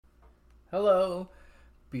Hello.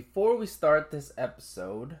 Before we start this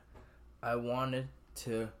episode, I wanted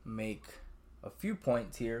to make a few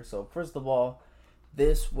points here. So, first of all,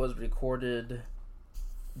 this was recorded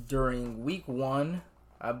during week one,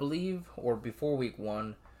 I believe, or before week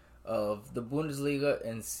one of the Bundesliga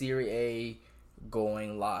and Serie A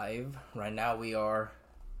going live. Right now, we are,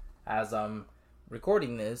 as I'm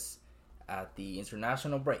recording this, at the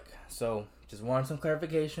international break. So, just wanted some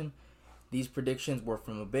clarification. These predictions were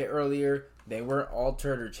from a bit earlier. They weren't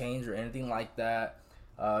altered or changed or anything like that.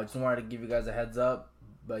 Just wanted to give you guys a heads up.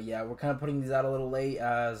 But yeah, we're kind of putting these out a little late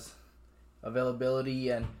as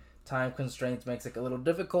availability and time constraints makes it a little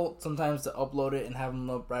difficult sometimes to upload it and have them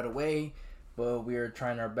up right away. But we are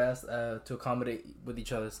trying our best to accommodate with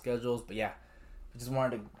each other's schedules. But yeah, I just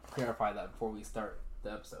wanted to clarify that before we start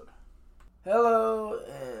the episode. Hello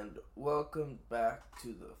and welcome back to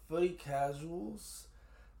the Footy Casuals.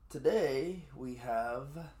 Today, we have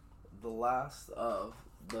the last of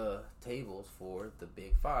the tables for the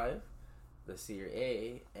Big Five, the Serie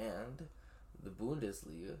A, and the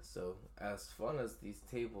Bundesliga. So, as fun as these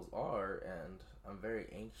tables are, and I'm very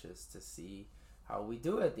anxious to see how we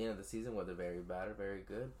do at the end of the season, whether very bad or very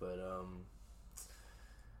good. But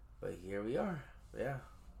here we are. Yeah.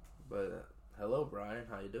 But hello, Brian.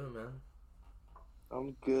 How you doing, man?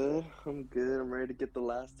 I'm good. I'm ready to get the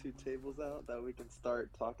last two tables out that we can start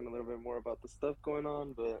talking a little bit more about the stuff going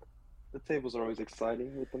on, but the tables are always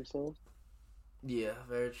exciting with themselves. Yeah,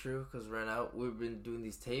 very true. Because right now we've been doing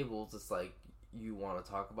these tables. It's like you want to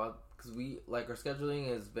talk about because we like our scheduling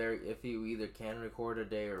is very iffy. We either can record a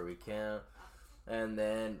day or we can't, and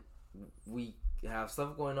then we have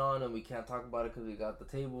stuff going on and we can't talk about it because we got the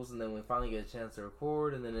tables. And then we finally get a chance to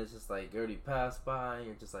record, and then it's just like it already passed by, and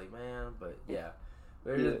you're just like, man. But yeah,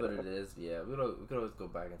 but it is what it is. Yeah, we could always go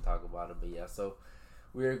back and talk about it. But yeah, so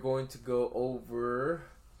we are going to go over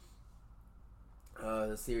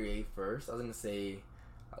the Serie A first. I was gonna say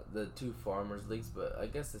the two Farmers Leagues, but I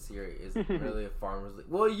guess the Serie isn't really a Farmers League.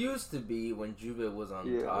 Well, it used to be when Juve was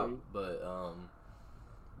on top, but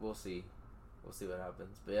we'll see. We'll see what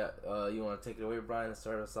happens. But yeah, you want to take it away, Brian, and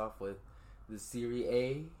start us off with the Serie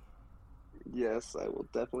A? Yes, I will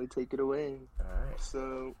definitely take it away. All right.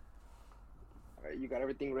 So, all right, you got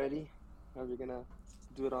everything ready? Are we gonna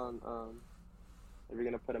do it on? Are we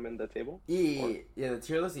gonna put them in the table? Yeah, the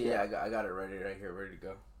tier list. Yeah, I got it ready right here, ready to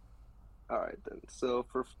go. All right then. So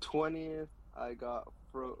for 20th, I got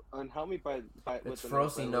and help me by It's with the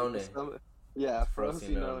names. Frosinone. Yeah,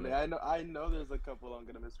 Frosinone. Frosinone. I know there's a couple I'm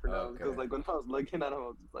gonna mispronounce because Okay. like when I was looking at them, I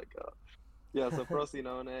was just like, yeah. So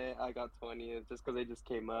Frosinone, I got 20th just because they just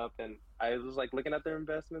came up, and I was like looking at their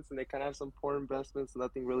investments, and they kind of have some poor investments,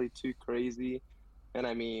 nothing really too crazy. And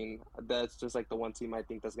I mean, that's just like the one team I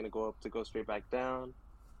think that's gonna go up to go straight back down.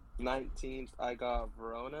 19th, I got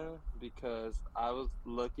Verona because I was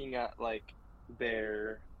looking at like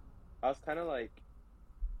their, I was kind of like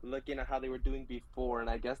looking at how they were doing before, and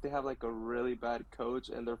I guess they have like a really bad coach,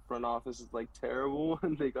 and their front office is like terrible,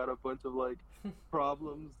 and they got a bunch of like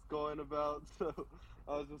problems going about. So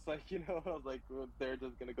I was just like, I was like, well, they're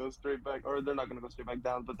just gonna go straight back, or they're not gonna go straight back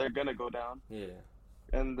down, but they're gonna go down. Yeah.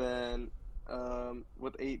 And then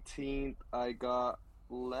with 18th, I got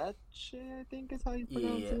Lecce, I think is how you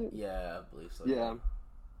pronounce Yeah. it. Yeah. I believe so. Yeah. Yeah.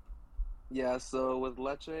 Yeah, so with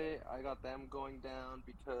Lecce, I got them going down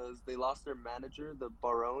because they lost their manager, the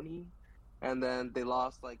Baroni, and then they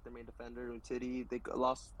lost like their main defender, Umtiti.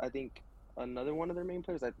 Lost, I think, another one of their main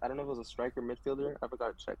players. I don't know if it was a striker, midfielder. I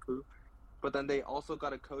forgot to check who. But then they also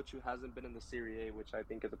got a coach who hasn't been in the Serie A, which I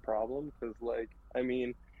think is a problem because, like, I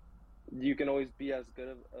mean, you can always be as good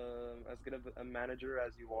of a manager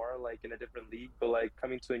as you are, like in a different league. But like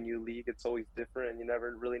coming to a new league, it's always different, and you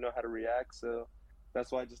never really know how to react. So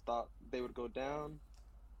that's why I just thought they would go down.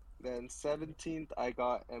 Then 17th, I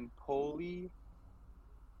got Empoli.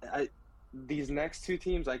 I These next two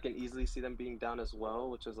teams, I can easily see them being down as well,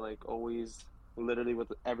 which is like always literally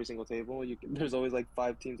with every single table. There's always like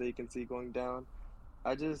five teams that you can see going down.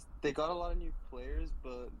 They got a lot of new players,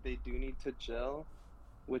 but they do need to gel,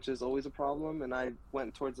 which is always a problem. And I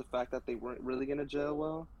went towards the fact that they weren't really gonna gel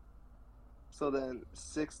well. So then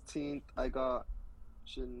 16th, I got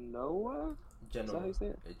Genoa. Is that how Genoa. you say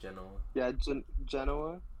it? Genoa. Yeah,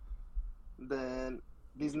 Genoa. Then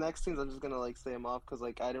these next teams, I'm just gonna like say them off because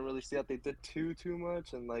like I didn't really see that they did too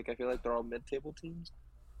much, and like I feel like they're all mid-table teams.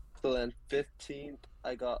 So then 15th,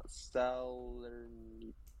 I got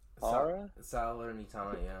Salernitana.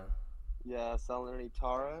 Yeah. Yeah,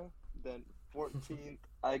 Salernitana. Then 14th,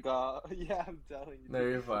 I got yeah, I'm telling you, No, dude.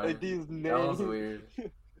 you're Like fine. these That was names. weird.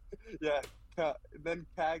 Yeah, then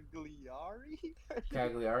Cagliari.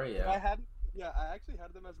 Cagliari. And Yeah. Yeah, I actually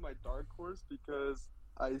had them as my dark horse because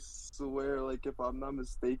I swear, like, if I'm not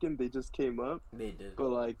mistaken, they just came up. They did. But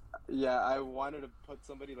like, yeah, I wanted to put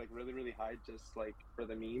somebody like really, really high just like for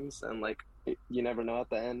the memes, and like you never know at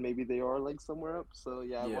the end, maybe they are like somewhere up. So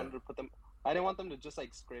yeah, I Yeah. wanted to put them. I didn't want them to just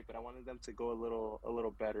like scrape it. I wanted them to go a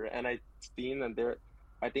little better. And I seen that they're,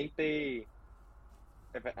 I think they,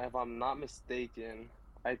 if I'm not mistaken,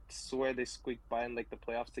 I swear they squeaked by in like the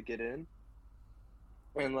playoffs to get in.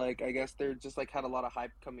 And like I guess they're just like had a lot of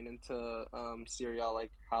hype coming into Serie,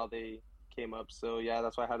 like how they came up. So yeah,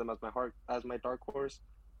 that's why I had them as my dark horse.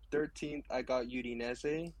 13th, I got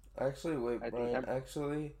Udinese. Actually, wait, I think Brian.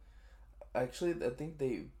 Actually, I think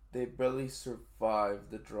they barely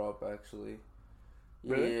survived the drop. Actually,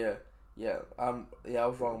 yeah, really. yeah, yeah. Yeah, yeah, I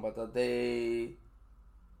was wrong about that. They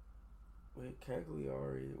wait,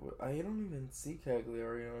 Cagliari. I don't even see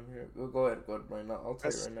Cagliari on here. Go ahead, Brian. I'll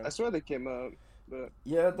tell you right I now. swear they came up, but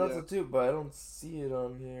Yeah, that's yeah, it too, but I don't see it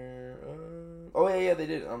on here. Oh yeah, they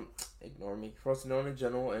did. Ignore me. Frosinone,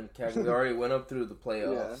 Genoa, and Cagliari went up through the yeah,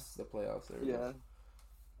 playoffs. The playoffs. There we go. yeah,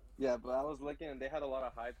 yeah. But I was looking, and they had a lot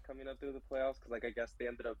of hype coming up through the playoffs because, like, I guess they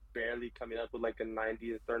ended up barely coming up with like a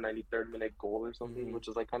 90th or 93rd minute goal or something, Mm-hmm. which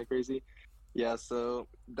is like kind of crazy. Yeah, so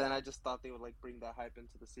then I just thought they would like bring that hype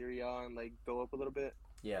into the Serie A and like go up a little bit.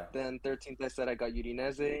 Yeah. Then 13th, I said I got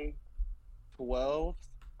Udinese. 12th,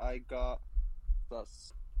 I got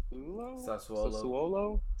Sassuolo. Sassuolo.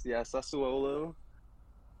 Sassuolo. Yeah, Sassuolo.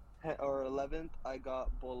 Or 11th, I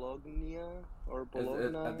got Bologna or I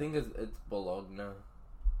Bologna. think it's Bologna.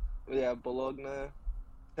 Yeah, Bologna.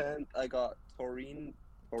 10th, I got Torino.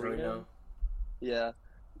 Torino. Yeah.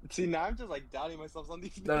 See, now I'm just like doubting myself on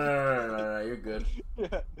these No, no, names. no, no, no, no, you're good.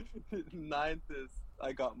 Yeah. Ninth is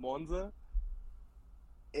I got Monza.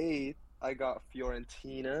 8th, I got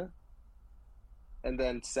Fiorentina. And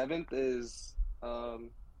then 7th is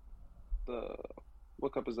the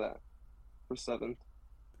what cup is that for 7th?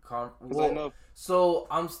 Because I Well, know, so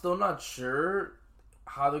I'm still not sure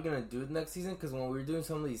how they're gonna do it next season because when we were doing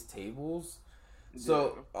some of these tables,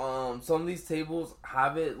 so yeah, some of these tables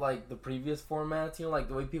have it like the previous formats, like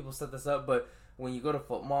the way people set this up. But when you go to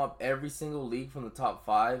FootMob, every single league from the top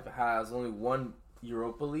five has only one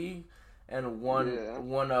Europa League and yeah,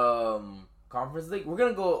 one Conference League. We're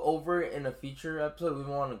gonna go over it in a feature episode. We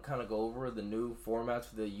want to kind of go over the new formats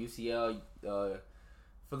for the UCL.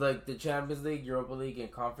 For like the Champions League, Europa League, and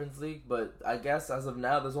Conference League, but I guess as of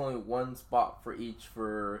now, there's only one spot for each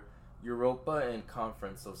for Europa and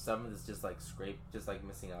Conference. So 7th is just like scraped, just like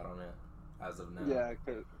missing out on it as of now.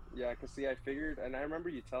 cause see, I figured, and I remember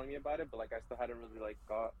you telling me about it, but like I still hadn't really like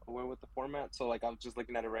got aware with the format. So like I was just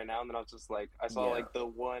looking at it right now, and then I was just like, I saw Yeah, like the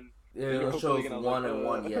one, the it Europa League, shows and I was one and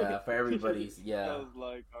one. like, Yeah, for everybody's. I Yeah, was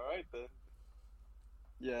like, all right then.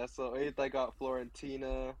 Yeah, so 8th I got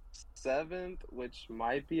Florentina. 7th, which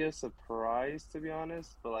might be a surprise to be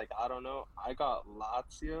honest, but like I don't know. I got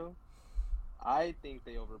Lazio. I think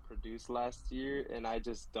they overproduced last year, and I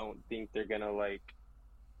just don't think they're gonna like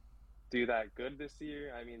do that good this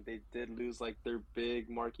year. I mean, they did lose like their big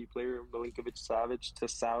marquee player, Milinkovic Savic, to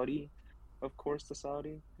Saudi, of course, to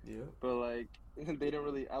Saudi. yeah, But like, they didn't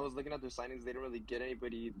really. I was looking at their signings; they didn't really get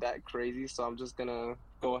anybody that crazy. So I'm just gonna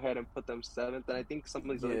go ahead and put them 7th. And I think some of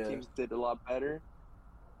these other yeah. teams did a lot better.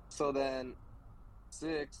 So then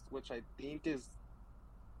 6th, which I think is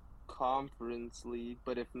Conference League,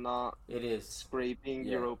 but if not, It is. scraping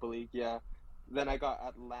Yeah, Europa League. Yeah. Then I got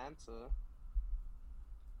Atlanta.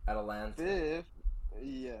 Atalanta. 5th,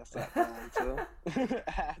 yes, Atlanta.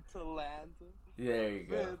 Atlanta. There you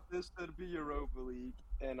go. 5th, this should be Europa League,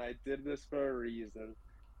 and I did this for a reason.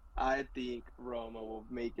 I think Roma will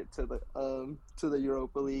make it to the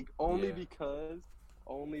Europa League Yeah,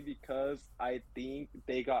 only because I think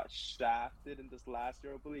they got shafted in this last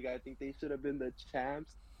Europa League. I think they should have been the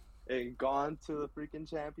champs and gone to the freaking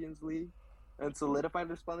Champions League and solidified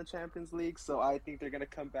their spot in the Champions League. So I think they're gonna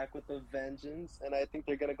come back with a vengeance, and I think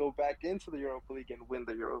they're gonna go back into the Europa League and win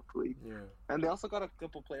the Europa League. yeah, And they also got a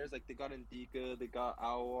couple players like they got Ndika, they got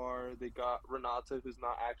Awar, they got Renata, who's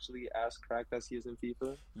not actually as cracked as he is in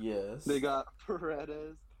FIFA. They yes. got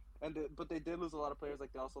Paredes, but they did lose a lot of players.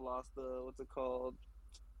 Like they also lost the what's it called?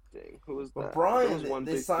 Dang, who was But that? There was Brian, one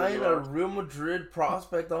they big player they signed a lost. Real Madrid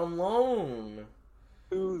prospect on loan.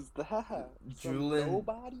 Who's that? Some Julian.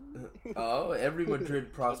 nobody? Oh, every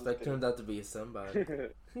Madrid I'm just prospect kidding. turns out to be a somebody.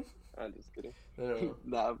 I'm just kidding. No.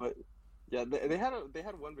 Nah, but yeah, they had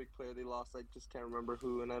one big player they lost. I just can't remember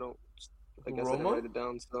who, and I guess I didn't Roma? write it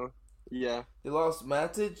down. So yeah, They lost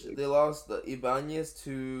Matic. They lost Ibanez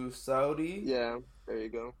to Saudi. yeah, there you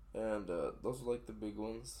go. And those are like the big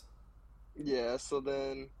ones. Yeah, so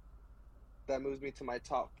then that moves me to my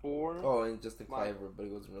top four. Oh, and just to My clarify, everybody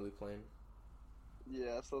wasn't really playing.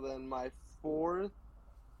 Yeah, so then my fourth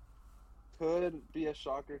could be a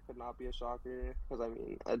shocker, could not be a shocker, because I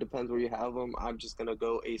mean it depends where you have them. I'm just gonna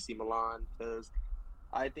go AC Milan because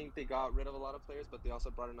I think they got rid of a lot of players, but they also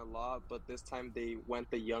brought in a lot. But this time they went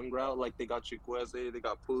the young route, like they got Chukwueze, they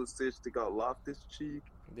got Pulisic, they got Loftus-Cheek,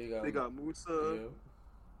 They got they got Musa. yeah.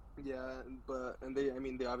 Yeah, and they, I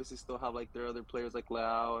mean, they obviously still have like their other players like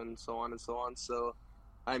Lau and so on and so on. So,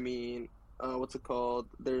 I mean, what's it called?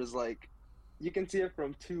 There's like, you can see it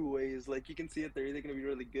from two ways. Like you can see it, they're either gonna be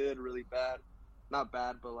really good, or really bad. Not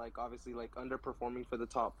bad, but like obviously like underperforming for the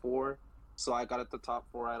top four. So I got at the top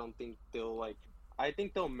four. I don't think they'll like. I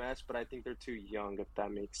think they'll match, but I think they're too young, if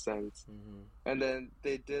that makes sense. Mm-hmm. And then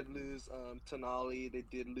they did lose Tonali. They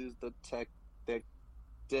did lose the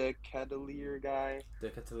Decatelier guy.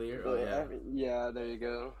 Decatelier. Oh I yeah. mean, yeah, there you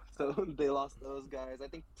go. So they lost those guys. I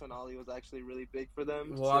think Tonali was actually really big for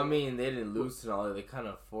them. Well, I So mean, they didn't lose Tonali. They kind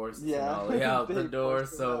of forced yeah, Tonali out the they door.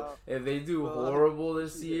 forced him So out. if they do But horrible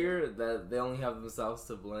this yeah, year, that they only have themselves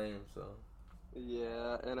to blame. So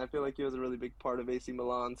yeah, and I feel like he was a really big part of AC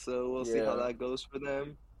Milan. So we'll see how yeah. that goes for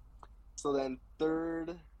them. So then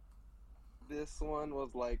third, this one was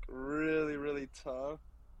like really, really tough.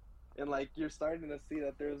 And like you're starting to see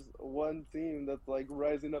that there's one team that's like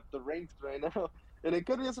rising up the ranks right now. And it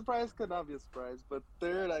could be a surprise, could not be a surprise. But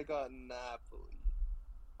third, I got Napoli.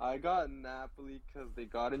 I got Napoli because they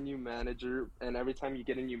got a new manager, and every time you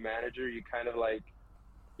get a new manager, you kind of like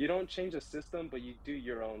you don't change a system, but you do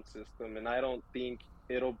your own system. And I don't think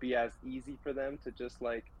it'll be as easy for them to just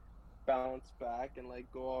like bounce back and like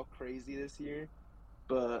go all crazy this year.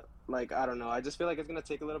 But like I don't know, I just feel like it's gonna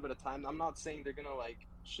take a little bit of time. I'm not saying they're gonna like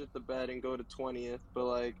shit the bed and go to 20th, but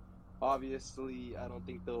like obviously I don't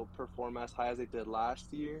think they'll perform as high as they did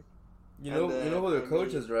last year. And You know then who their I coach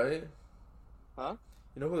mean, is, right? huh?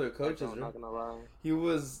 You know who their I coach is, don't, right? not gonna lie. He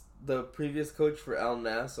was the previous coach for Al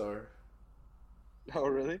Nassr. Oh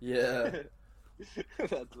really? Yeah.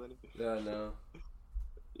 That's funny. Yeah, no.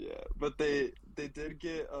 Yeah, but they did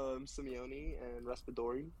get Simeone and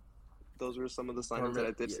Raspadori. Those were some of the signings that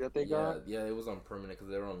I Permanent. did Yeah, see that they yeah, got. yeah. It was on permanent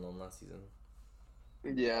because they were on loan last season.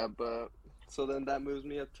 Yeah, but so then that moves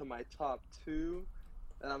me up to my top two.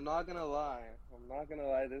 And I'm not gonna lie. I'm not gonna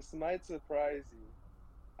lie. This might surprise you.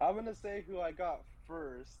 I'm gonna say who I got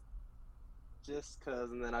first, just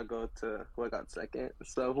cause, and then I'll go to who I got second.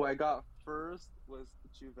 So who I got first was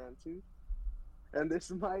Juventus, and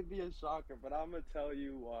this might be a shocker, but I'm gonna tell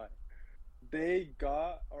you why. They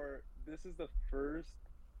got, or this is the first.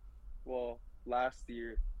 Well, last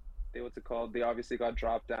year they what's it called? They obviously got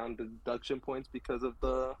dropped down the deduction points because of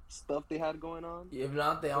the stuff they had going on. If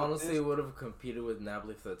not, they But honestly this, would have competed with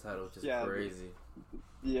Napoli for the title, which is yeah, crazy.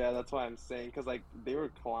 yeah, that's why I'm saying because like they were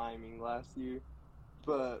climbing last year.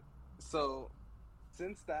 But so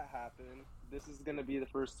since that happened, this is gonna be the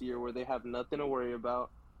first year where they have nothing to worry about,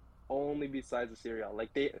 only besides the Serie.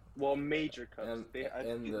 Like they, well, major cups. And They, I,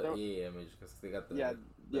 and the there, yeah, major because they got yeah,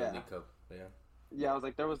 the yeah, League Cup. Yeah. yeah. I was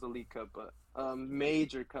like, there was the League Cup, but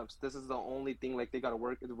major cups. This is the only thing like they gotta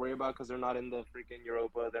worry about because they're not in the freaking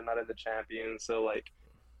Europa. They're not in the Champions. So like,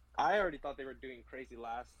 I already thought they were doing crazy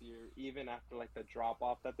last year, even after like the drop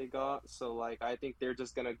off that they got. So like, I think they're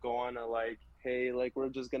just gonna go on a like, hey, like we're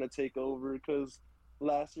just gonna take over because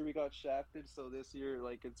last year we got shafted, so this year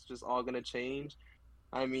like it's just all gonna change.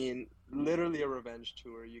 I mean, literally a revenge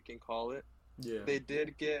tour, you can call it. Yeah. They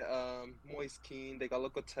did get Moise Keane, they got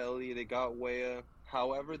Locatelli, they got Weah.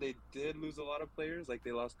 However, they did lose a lot of players. Like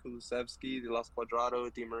they lost Kulusevski, they lost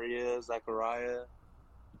Cuadrado, Di Maria, Zachariah.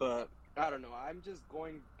 But I don't know. I'm just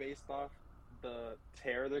going based off the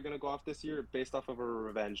tear they're gonna go off this year, based off of a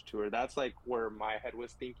revenge tour. That's like where my head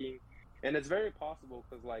was thinking, and it's very possible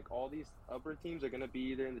because like all these upper teams are gonna be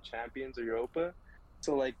either in the Champions or Europa,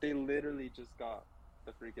 so like they literally just got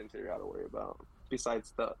the freaking Serie A to worry about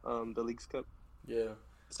besides the Leagues Cup. Yeah.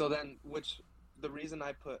 So then, which the reason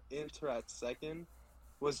I put Inter at second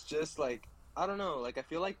was just like I don't know, like I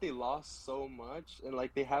feel like they lost so much and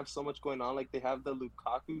like they have so much going on. Like they have the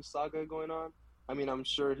Lukaku saga going on. I mean, I'm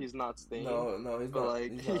sure he's not staying, No, no, but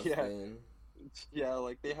like he's not yeah, staying. yeah,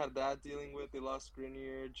 like they had that dealing with. They lost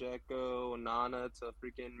Skriniar, Dzeko, Nana to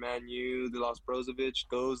freaking Man U. They lost Brozovic,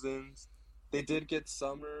 Gozens. They did get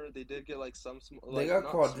Summer. They did get like They like got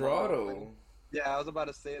not small. Like, Quadrado yeah, I was about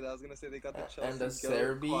to say that. I was gonna say they got the and the Chelsea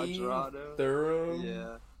goat Serie, Quadrado. Thuram.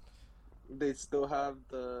 Yeah, they still have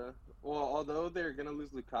the well. Although they're gonna lose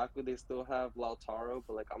Lukaku, they still have Lautaro.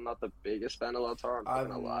 But like, I'm not the biggest fan of Lautaro. I'm not I've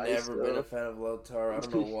gonna lie. never been a So fan of Lautaro. I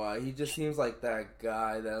don't know why. He just seems like that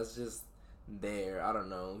guy that's just there. I don't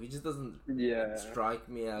know. He just doesn't Yeah, strike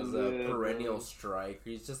me as a perennial literally, striker.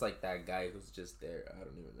 He's just like that guy who's just there. I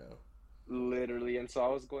don't even know. literally. And so I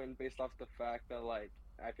was going based off the fact that like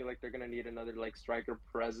I feel like they're gonna need another like striker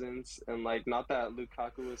presence, and like not that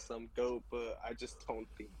Lukaku is some goat, but I just don't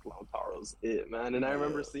think Lautaro's it, man. And Yeah. I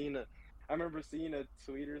remember seeing a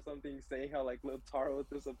tweet or something saying how like Lautaro was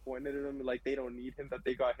disappointed in him, like they don't need him, that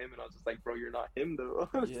they got him, and I was just like, bro, you're not him though.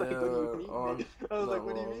 I was like, what do you Yeah, mean? on I was not like,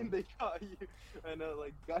 what do you mean wrong. they got you? And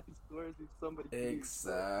like, guy scores, he's somebody huge.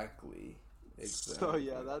 Exactly. So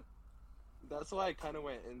yeah, Exactly. that's why I kind of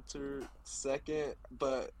went Inter second,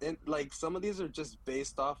 but like some of these are just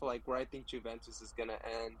based off like where I think Juventus is gonna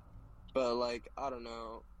end. But like I don't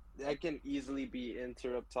know, I can easily be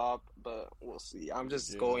Inter up top, but we'll see. I'm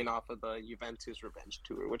just Yeah. going off of the Juventus revenge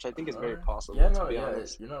tour, which I think is very Alright. possible Yeah, to no, be yeah,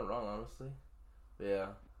 honest. you're not wrong, honestly. Yeah.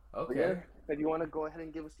 But Okay. yeah, if you want to go ahead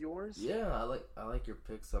and give us yours. Yeah, I like your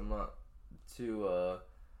picks. I'm not too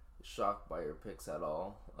shocked by your picks at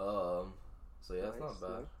all. So yeah, it's not Nice, bad.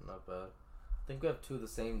 nice. Not bad. I think we have two of the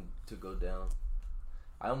same to go down.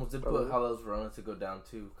 I almost did Oh, put really? Hellas Verona to go down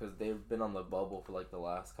too because they've been on the bubble for like the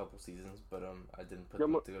last couple seasons, but I didn't put You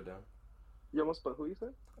them almost, to go down. you almost put who you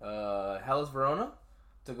said? Hellas Verona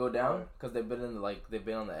to go down Oh, because they've been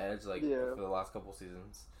on the edge like yeah, for the last couple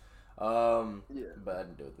seasons. Um, yeah, but I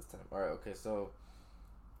didn't do it this time. All right, okay, so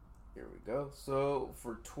here we go. So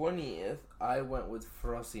for 20th, I went with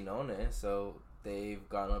Frosinone. So they've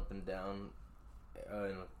gone up and down.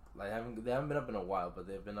 They haven't been up in a while, but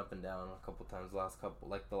they've been up and down a couple times.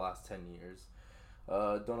 The last 10 years.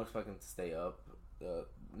 Don't expect them to stay up.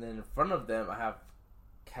 And then in front of them, I have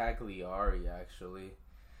Cagliari. Actually,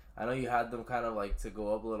 I know you had them kind of like to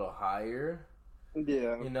go up a little higher.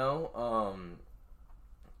 yeah, You know,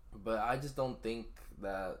 but I just don't think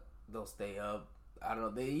that they'll stay up. I don't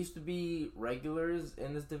know. They used to be regulars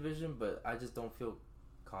in this division, but I just don't feel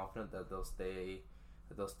confident that they'll stay.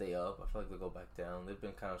 That they'll stay up. I feel like they'll go back down. They've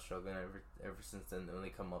been kind of struggling ever since then. When they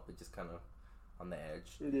come up, they just kind of on the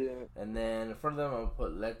edge. yeah, And then in front of them, I'll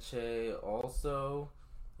put Lecce. Also,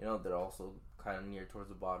 they're also kind of near towards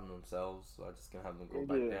the bottom themselves. So I'm just gonna have them go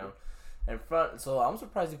back yeah. down. And front, so I'm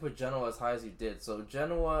surprised you put Genoa as high as you did. So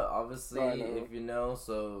Genoa, obviously, I know. if you know,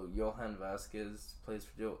 so Johan Vasquez plays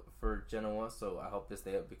for Genoa. So I hope they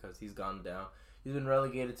stay up because he's gone down. He's been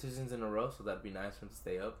relegated 2 seasons in a row, so that'd be nice for him to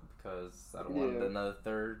stay up because I don't want Yeah, another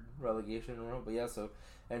third relegation in a row. But yeah,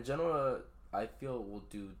 and Genoa, I feel will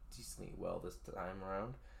do decently well this time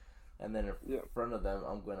around. And then in yeah, front of them,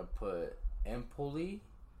 I'm gonna put Empoli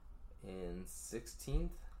in 16th.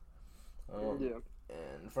 yeah.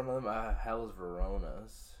 And in front of them, I have Hellas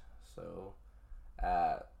Verona's. So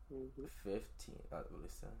at Hmm. 15, not really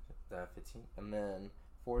 15. And then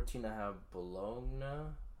 14, I have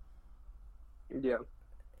Bologna. Yeah.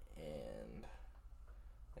 And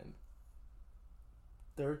and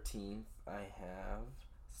 13th, I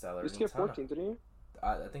have You skipped Salernitana. 14, didn't you?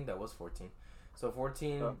 I think that was 14. So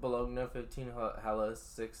 14, Oh, Bologna, 15, Hellas,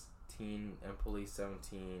 16, Empoli,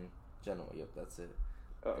 17, Genoa. Yep, that's it.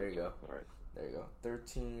 oh, There you okay. go. All right. There you go.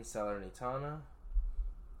 13, Salernitana.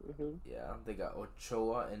 Mm-hmm. Yeah, they got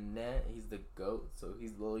Ochoa in net. He's the GOAT, so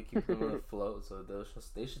he's literally keeping them afloat. So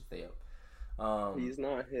they should stay up. He's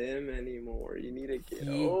not him anymore. You need to get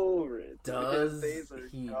He over it. Dude. His does days are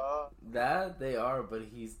he gone. that they are, but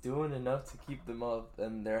he's doing enough to keep them up,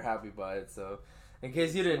 and they're happy by it. So, in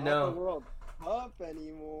case you didn't Not the know, World Cup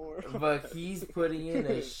anymore. but he's putting in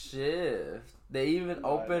a shift. They even I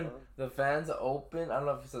opened know. the fans opened. I don't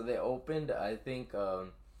know if so. They opened. I think a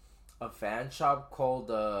fan shop called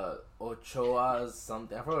Ochoa's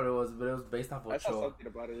something. I forgot what it was, but it was based off I saw Ochoa. something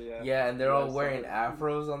about it. Yeah. Yeah, and they're Yeah, I all saw wearing it.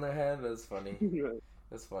 afros on their head. That's funny.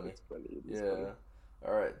 That's funny. It's funny. It's Yeah. funny.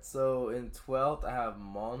 All right. So in 12th, I have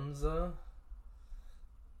Monza.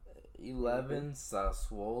 11,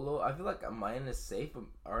 Sassuolo. I feel like mine is safe, but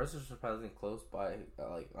ours are surprisingly close by.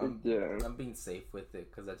 Yeah. I'm being safe with it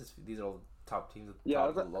because these are all the top teams at the Yeah,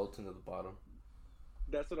 top, the low teams at the bottom.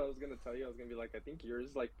 that's what I was gonna tell you. I was gonna be like, I think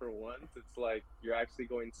yours, like, for once, it's like you're actually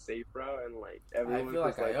going safe route, and like everyone's feel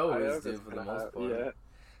like just I always have, do it's for the kinda most part. Yeah.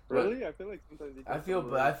 But Really? I feel like sometimes you I get feel, some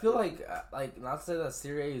but I really feel good- like not to say that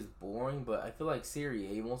Serie A is boring, but I feel like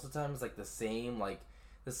Serie A most of the time is like the same like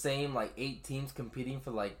 8 teams competing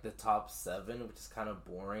for like the top 7, which is kind of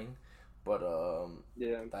boring. But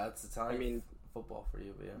yeah. that's Italian I mean, football for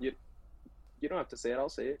you. But yeah, you don't have to say it. I'll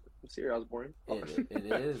say it. Serie, I was boring. it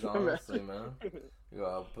is honestly, man.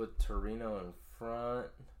 I'll put Torino in front,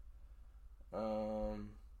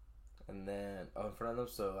 and then in front of them.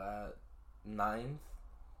 So at 9th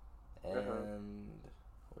and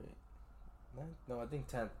wait, 9th? No, I think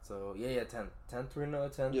 10th. So yeah, 10th Torino,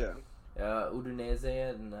 10th. Yeah. Udinese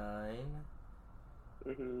at 9.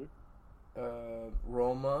 Mhm.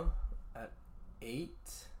 Roma at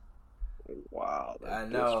 8. Wow, I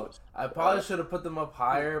that's know. I probably disrespect. should have put them up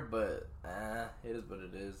higher, but it is what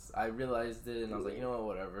it is. I realized it, and I was like, you know what,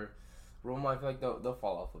 whatever. Roma, I feel like they'll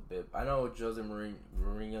fall off a bit. I know Jose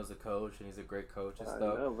Mourinho's a coach, and he's a great coach and I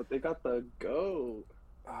stuff. know, but they got the GOAT.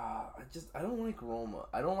 I don't like Roma.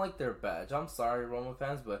 I don't like their badge. I'm sorry, Roma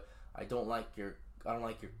fans, but I don't like your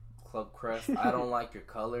club crest. I don't like your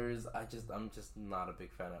colors. I'm just not a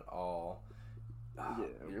big fan at all. Yeah.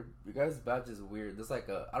 Your guys' badge is weird. There's like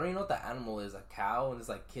I don't even know what the animal is. A cow, and there's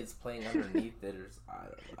like kids playing underneath it.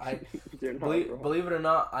 Believe it or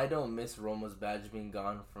not, I don't miss Roma's badge being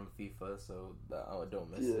gone from FIFA, so I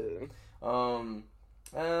don't miss it.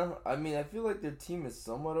 I mean, I feel like their team is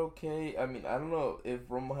somewhat okay. I mean, I don't know if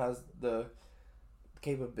Roma has the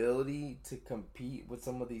capability to compete with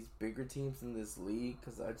some of these bigger teams in this league,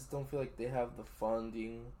 because I just don't feel like they have the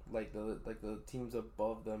funding like the teams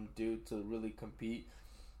above them do to really compete.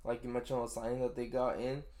 Like you mentioned, all the signings that they got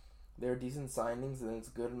in, they're decent signings and it's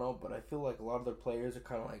good and all, but I feel like a lot of their players are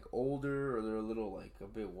kind of like older, or they're a little like a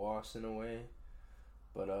bit washed in a way.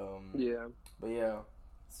 But yeah.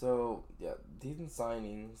 So yeah, decent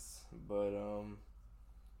signings, but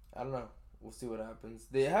I don't know. We'll see what happens.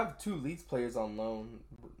 They have 2 Leeds players on loan.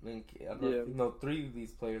 I don't know. No, 3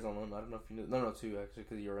 Leeds players on loan. I don't know if you knew. No, 2 actually,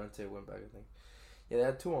 because Llorente went back, I think. Yeah, they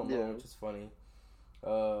had 2 on loan, which is funny.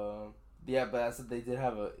 Yeah, but I said they did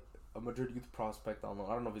have a Madrid youth prospect on loan.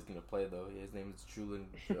 I don't know if he's gonna play though. His name is Julian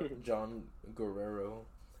John Guerrero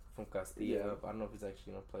from Castilla. Yeah. I don't know if he's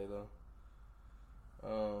actually gonna play though.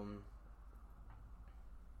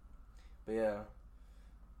 But yeah,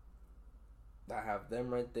 I have them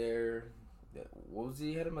right there. What was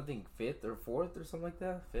he? Had him, I think, 5th or 4th or something like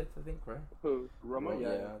that. 5th, I think, right? Who? Roma?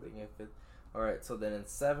 Yeah, I think 5th. All right, so then in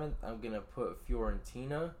 7th, I'm gonna put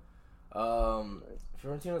Fiorentina.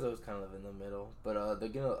 Fiorentina's always kind of in the middle, but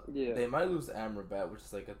they might lose Amrabat, which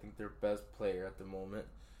is like I think their best player at the moment.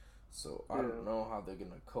 So I don't know how they're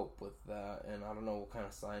gonna cope with that, and I don't know what kind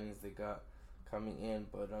of signings they got coming in.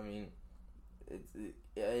 But I mean,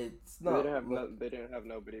 it's not. They didn't have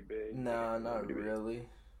nobody big. Nah, not really. Big.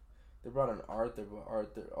 They brought in Arthur,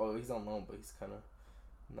 but he's on loan, but he's kind of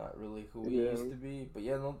not really who he used to be. But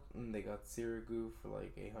yeah, no, they got Serie for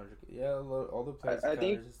like 800. Yeah, all the players are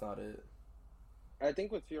just not it. I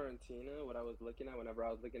think with Fiorentina, what I was looking at whenever I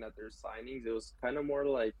was looking at their signings, it was kind of more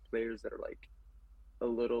like players that are like a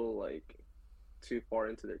little like too far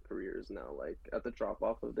into their careers now, like at the drop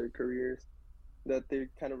off of their careers, that they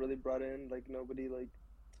kind of really brought in like nobody like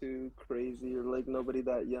too crazy or like nobody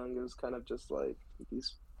that young. It was kind of just like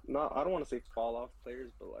these. Not, I don't want to say fall off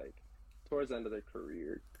players, but like towards the end of their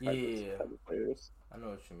career type of players. I know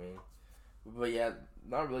what you mean, but yeah,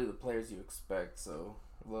 not really the players you expect. So,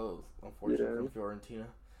 well, unfortunately from Fiorentina,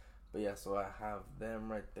 but yeah, so I have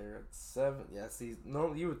them right there at 7. Yeah, see,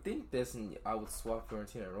 no, you would think this, and I would swap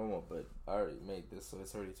Fiorentina and Roma, but I already made this, so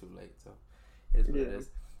it's already too late. So, it is what it is.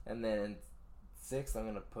 And then in 6th, I'm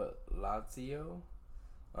gonna put Lazio.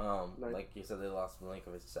 Like you said, they lost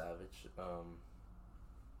Milinkovic-Savic.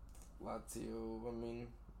 Lazio, I mean,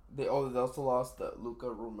 they also lost Luca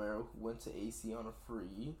Romero, who went to AC on a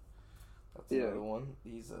free. That's another one.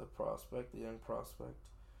 He's a prospect, a young prospect.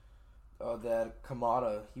 That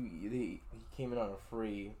Kamada, he came in on a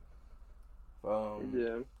free. But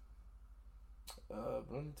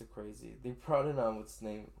nothing too crazy. They brought in what's his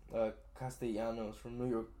name? Castellanos from New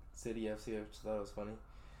York City FC, which I thought was funny.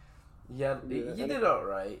 Yeah, he did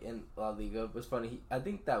alright in La Liga. But it's funny. I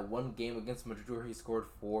think that one game against Madrid where he scored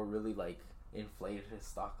 4 really like inflated his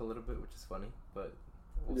stock a little bit, which is funny. But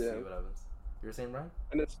we'll see what happens. You were saying, Brian?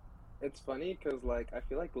 And it's funny because like I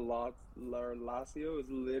feel like Lazio is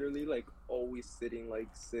literally like always sitting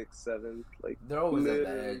like 6th, 7th, like they're always at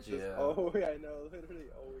the edge. Yeah. Oh, I know, literally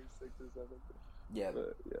always 6th or 7th. Yeah,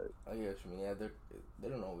 but, I get what you mean. Yeah, they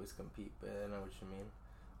don't always compete, but I know what you mean.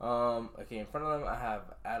 Okay, in front of them I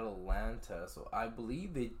have Atalanta. So I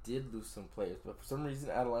believe they did lose some players, but for some reason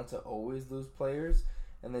Atalanta always lose players,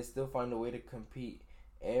 and they still find a way to compete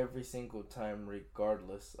every single time,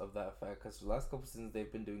 regardless of that fact. Because the last couple seasons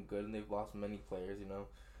they've been doing good, and they've lost many players, you know.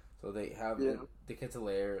 So they have the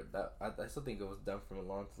Ketelaere that I still think it was done for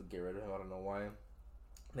Milan to get rid of him. I don't know why.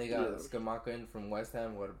 They got Scamacca in from West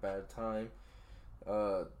Ham, who had a bad time.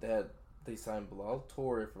 They signed Bilal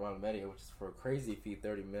Torre from Almeria, which is for a crazy fee,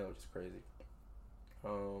 30 mil, which is crazy.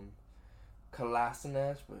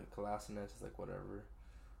 Kolasinac, but Kolasinac is like whatever.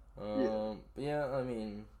 But yeah, I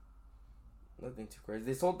mean, nothing too crazy.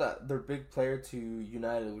 They sold their big player to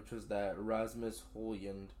United, which was that Rasmus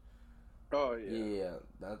Højlund. Oh yeah. Yeah,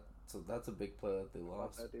 that So that's a big play that they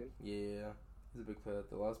lost. That dude. Yeah, it's a big play that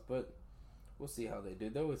they lost, but we'll see how they do.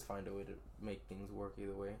 They always find a way to make things work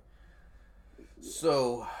either way. Yeah.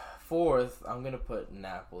 So, fourth, I'm going to put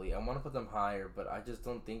Napoli. I want to put them higher, but I just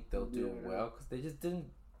don't think they'll do well because they just didn't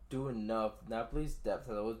do enough. Napoli's depth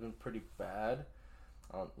has always been pretty bad.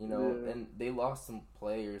 And they lost some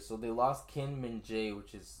players. So they lost Kim Min-jae,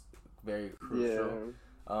 which is very crucial.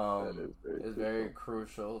 It's very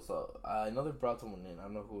crucial. So I know they brought someone in. I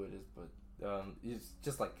don't know who it is, but it's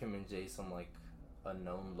just like Kim Min-jae, some like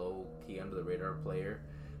unknown, low key under the radar player.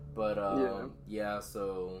 But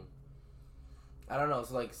so I don't know.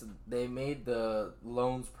 So they made the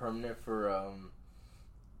loans permanent for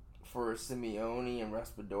Simeone and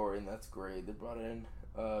Raspadori, and that's great. They brought in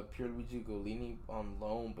Pierluigi Golini on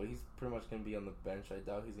loan, but he's pretty much going to be on the bench. I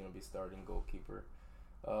doubt he's going to be starting goalkeeper.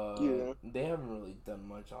 They haven't really done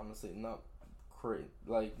much, honestly. Not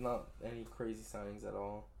any crazy signings at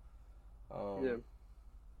all.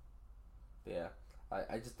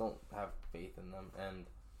 I just don't have faith in them, and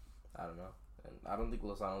I don't know. And I don't think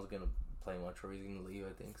Lozano's going to play much, or he's going to leave,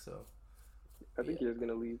 I think so. I think he is going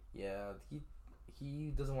to leave. Yeah,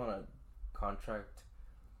 he doesn't want a contract.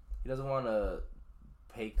 He doesn't want a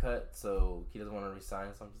pay cut, so he doesn't want to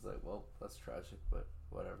resign. So I'm just like, well, that's tragic, but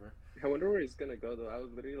whatever. I wonder where he's gonna go though. I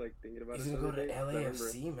was literally thinking about it. He's gonna go to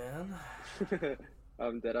LAFC, man.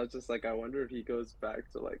 That I was just like, I wonder if he goes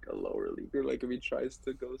back to a lower league, or if he tries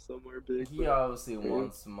to go somewhere big. He obviously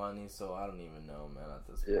wants money, so I don't even know, man. At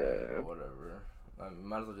this point, but whatever. I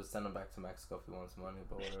might as well just send him back to Mexico if he wants money,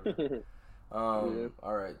 but whatever.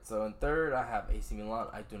 Alright, so in third, I have AC Milan.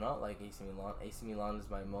 I do not like AC Milan. AC Milan is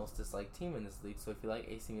my most disliked team in this league, so if you like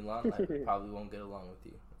AC Milan, I probably won't get along with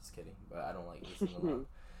you. Just kidding, but I don't like AC Milan.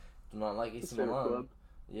 Do not like AC Milan. Club.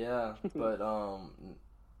 Yeah, but, I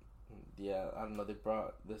don't know,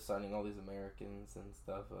 they're signing all these Americans and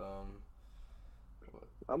stuff.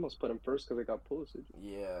 I almost put him first because I got Pulisic.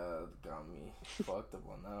 Yeah, got me fucked up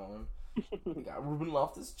on that one. They got Ruben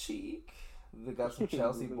Loftus-Cheek. They got some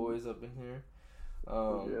Chelsea boys up in here.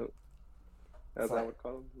 As I would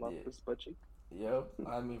call him, Loftus-Cheek. Yep.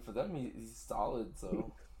 I mean, for them, he's solid,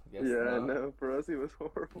 so I guess I know. For us, he was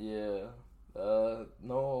horrible. Yeah.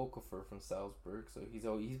 No Okafor from Salzburg, so he's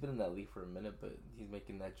been in that league for a minute, but he's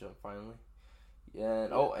making that jump finally. Yeah,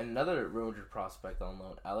 and another Real Madrid prospect on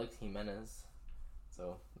loan, Alex Jimenez.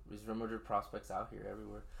 So there's Real Madrid prospects out here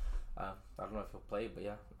everywhere. I don't know if he'll play, but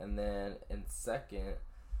yeah. And then in second,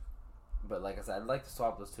 but like I said, I'd like to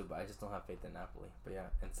swap those two, but I just don't have faith in Napoli. But yeah,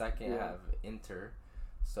 in second, I have Inter.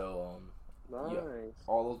 So nice.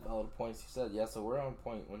 All those valid points you said. Yeah, so we're on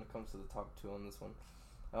point when it comes to the top two on this one.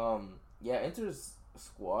 Inter's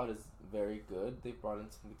squad is very good. They brought in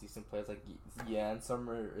some decent players like Jan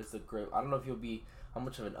Sommer is a great. I don't know if how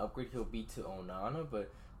much of an upgrade he'll be to Onana,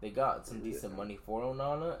 but they got some decent money for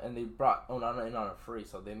Onana, and they brought Onana in on a free,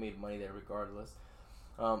 so they made money there regardless.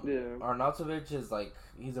 Arnautovic is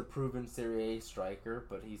he's a proven Serie A striker,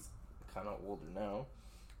 but he's kind of older now,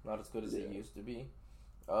 not as good as he used to be.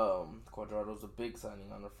 Cuadrado's a big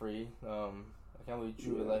signing on a free. I can't believe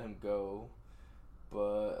Juve let him go.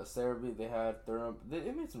 But Serie, they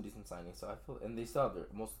made some decent signings, so I feel, and they still have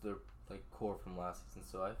most of their core from last season,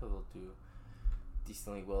 so I feel they'll do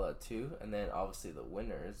decently well at 2. And then obviously the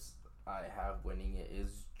winners I have winning it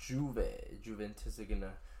is Juve. Juventus are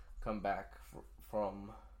gonna come back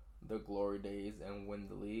from the glory days and win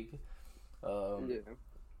the league. I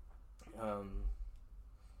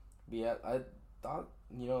thought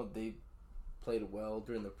they played well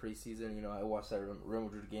during the preseason. I watched that Real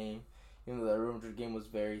Madrid game. Even though that Real Madrid game was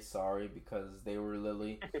very sorry because they were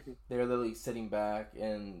literally sitting back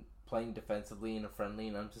and playing defensively in a friendly,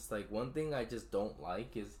 and I'm just like, one thing I just don't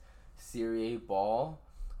like is Serie A ball,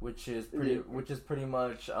 which is pretty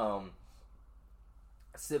much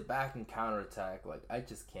sit back and counterattack. I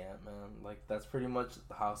just can't, man. That's pretty much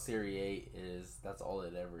how Serie A is. That's all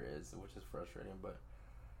it ever is, which is frustrating, but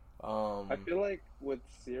I feel like with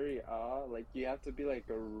Serie A, you have to be a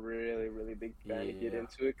really, really big fan to get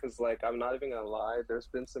into it. Cause I'm not even gonna lie, there's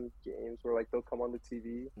been some games where they'll come on the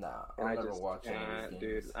TV. Nah, and I'll I never just watch can't,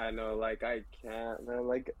 dude. I know, I can't,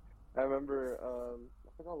 man. I remember, I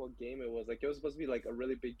forgot what game it was. It was supposed to be a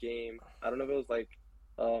really big game. I don't know if it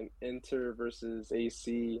was Inter versus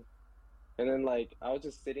AC. And then I was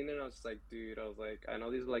just sitting there and I was just dude, I know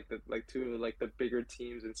these are the two of the bigger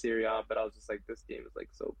teams in Serie A, but I was just this game is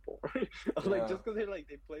so boring. I was just because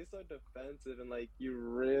they play so defensive, and you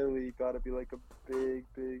really gotta be a big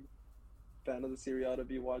fan of the Serie A to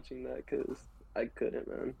be watching that, because I couldn't,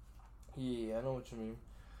 man. Yeah, I know what you mean.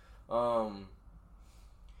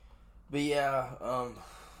 But yeah,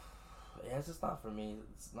 Yeah, it's just not for me.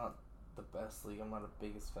 It's not the best league. I'm not the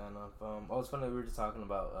biggest fan of. Oh, it's funny we were just talking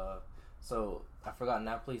about. So I forgot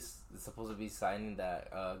Napoli is supposed to be signing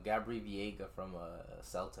that Gabri Viega from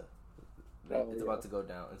Celta. It's about to go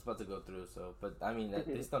down. It's about to go through. So, but I mean,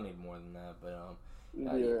 they still need more than that. But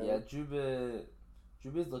yeah,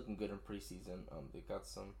 Juve's looking good in preseason. They got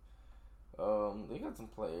some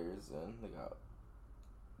players and they got.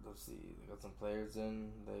 Let's see. They got some players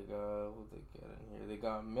in. They got who they get in here. They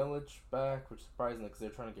got Milic back, which is surprising because they're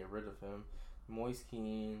trying to get rid of him. Moise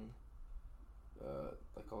Keane,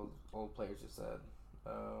 like old players just said.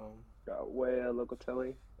 Got Weah,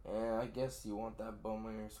 Locatelli. And I guess you want that bum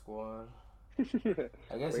on your squad.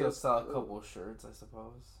 I guess he'll sell a couple shirts, I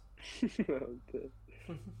suppose. Okay.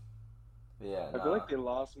 Yeah, I feel like they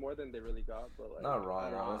lost more than they really got, but like not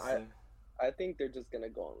wrong, honestly. I think they're just gonna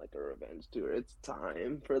go on like a revenge tour. It's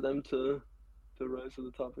time for them to rise to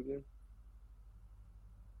the top again.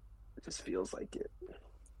 It just feels like it.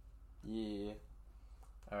 Yeah.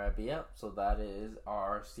 All right, but yeah. So that is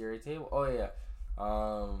our Serie table. Oh yeah.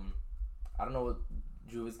 I don't know what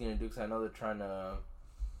Juve's gonna do because I know they're trying to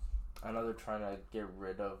get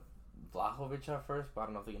rid of Vlahovic at first, but I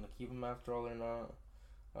don't know if they're gonna keep him after all or not.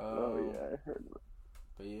 Oh yeah, I heard.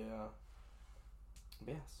 But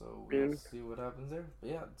yeah, so we'll see what happens there. But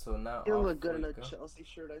yeah, so now he'll look good in a Chelsea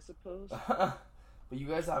shirt, I suppose. But you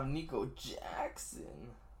guys have Nico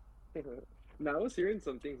Jackson. Now I was hearing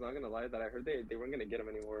some things. Not gonna lie, that I heard they weren't gonna get him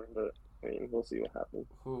anymore. But I mean, we'll see what happens.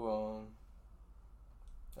 Who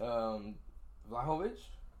Vlahovic?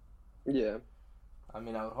 Yeah. I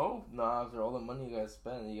mean, I would hope. No, after all the money you guys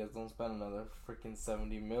spend, you guys don't spend another freaking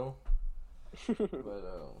 70 mil. But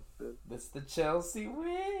that's the Chelsea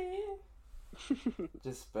way.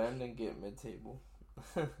 Just spend and get mid-table.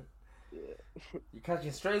 Yeah. You're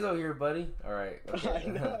catching strays out here, buddy. All right. Okay. I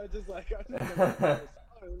know.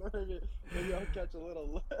 Maybe I'll catch a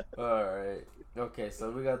little less. All right. Okay,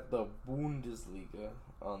 so we got the Bundesliga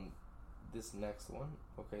on this next one.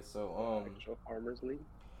 Okay, so actual Farmers League.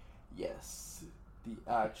 Yes, the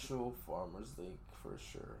actual Farmers League for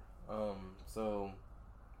sure. So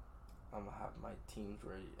I'm gonna have my teams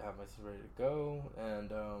ready. To go,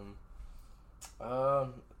 and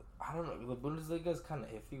I don't know. The Bundesliga is kind of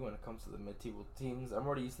iffy when it comes to the mid-table teams. I'm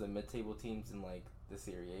already used to the mid-table teams in like the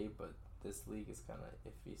Serie, but this league is kind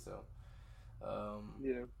of iffy. So,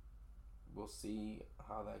 yeah, we'll see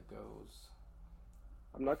how that goes.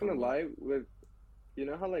 I'm not gonna lie, with you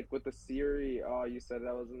know how like with the Serie, you said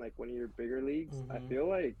that was in like one of your bigger leagues. Mm-hmm. I feel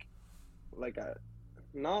like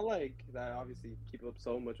not like that. Obviously, keep up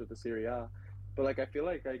so much with the Serie A, but like I feel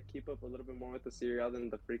like I keep up a little bit more with the Serie A than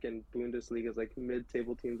the freaking Bundesliga's like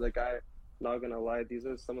mid-table teams. Like not gonna lie, these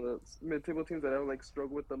are some of the mid-table teams that I like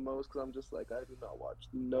struggle with the most because I'm just like I do not watch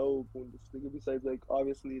no Bundesliga besides like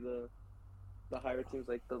obviously the higher teams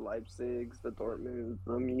like the Leipzigs, the Dortmund,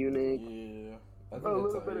 the Munich. Yeah. A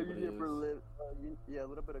little bit of Union Berlin, a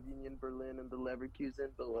little bit of Union Berlin and the Leverkusen,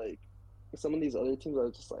 but like some of these other teams, I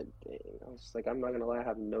was just like, dang. I was just like, I'm not gonna lie, I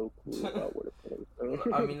have no clue about what it's playing.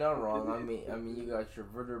 I mean, not wrong. I mean, you got your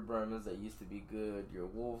Werder Bremens that used to be good, your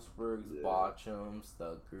Wolfsburgs, Bochum,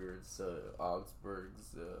 Stuttgarts,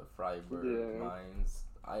 Augsburgs, Freiburg, Mainz.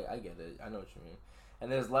 I get it. I know what you mean.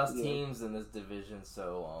 And there's less teams in this division,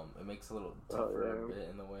 so it makes it a little tougher a bit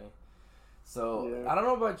in a way. So, I don't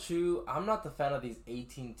know about you. I'm not the fan of these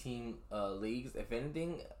 18-team leagues. If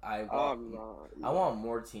anything, I want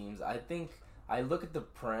more teams. I think I look at the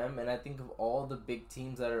Prem and I think of all the big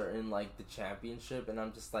teams that are in like the championship, and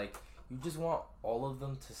I'm just like, you just want all of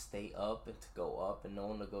them to stay up and to go up and no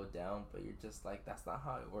one to go down. But you're just like, that's not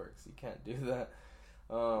how it works. You can't do that.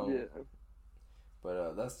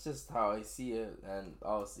 But that's just how I see it, and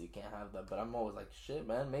obviously you can't have that. But I'm always like, shit,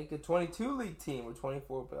 man, make a 22 league team or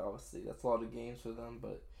 24. But obviously that's a lot of games for them.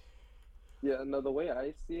 But yeah, no, the way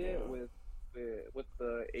I see it with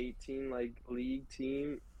the 18 like league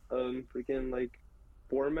team, freaking like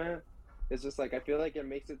format, it's just like I feel like it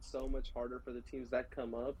makes it so much harder for the teams that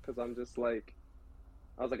come up because I'm just like.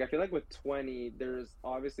 I was like, I feel like with 20, there's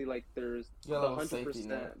obviously like there's the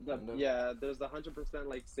 100%. There's the 100%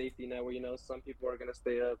 like safety net where some people are gonna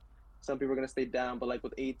stay up, some people are gonna stay down. But like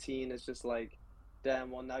with 18, it's just like,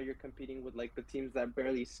 damn. Well, now you're competing with like the teams that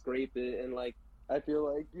barely scrape it, and like I feel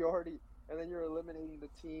like and then you're eliminating the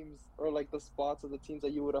teams or like the spots of the teams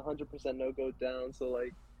that you would 100% no go down. So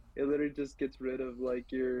like it literally just gets rid of like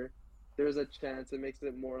there's a chance. It makes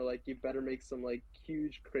it more like you better make some like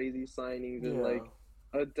huge crazy signings and like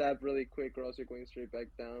adapt really quick or else you're going straight back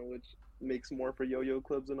down, which makes more for yo-yo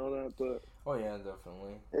clubs and all that, but Oh yeah,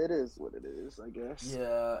 definitely. it is what it is, I guess.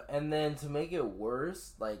 Yeah, and then to make it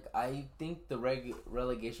worse, like I think the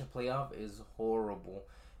relegation playoff is horrible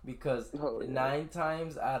because Oh yeah. 9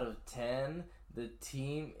 times out of 10, the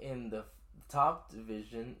team in the top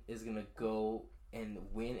division is gonna go and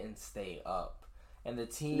win and stay up, and the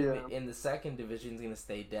team Yeah. in the second division is gonna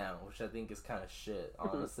stay down, which I think is kind of shit,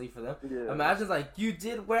 honestly, for them. Yeah. Imagine like you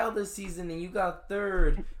did well this season and you got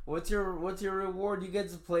third. What's your reward? You get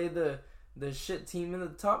to play the shit team in the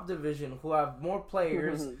top division who have more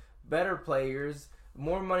players, better players,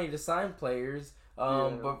 more money to sign players.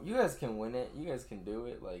 But you guys can win it. You guys can do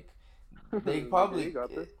it. Like they probably You got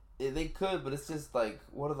this. they could, but it's just like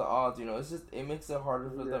what are the odds? You know, it's just it makes it harder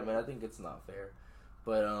for them, and I think it's not fair.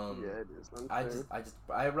 But Yeah, it is unfair.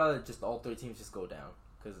 I'd rather just all three teams just go down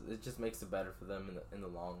because it just makes it better for them in the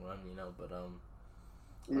long run. You know, but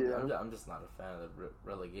Yeah. I'm just not a fan of the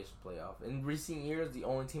relegation playoff. In recent years, the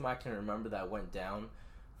only team I can remember that went down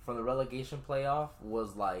from the relegation playoff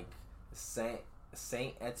was like Saint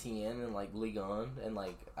Etienne and like Ligue 1, and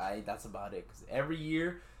like that's about it. Because every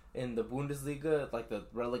year in the Bundesliga, like the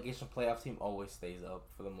relegation playoff team always stays up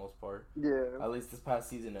for the most part. Yeah. At least this past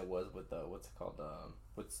season it was with what's it called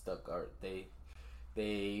with Stuttgart. They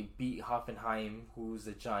beat Hoffenheim, who's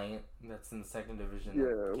a giant that's in the second division.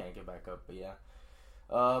 Yeah. Can't get back up, but yeah.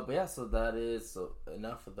 So that is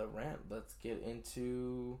enough of the rant. Let's get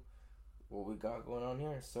into what we got going on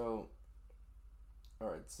here. So,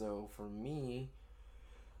 alright, so for me,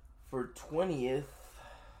 for 20th,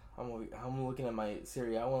 I'm looking at my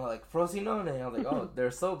Serie. I want like Frosinone. I was like, oh,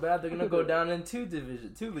 they're so bad, they're gonna go down in two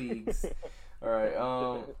leagues. Alright,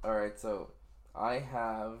 so I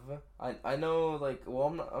know like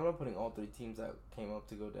I'm not putting all three teams that came up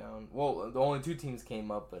to go down. Well, the only two teams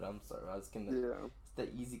came up, but I'm sorry, I was gonna it's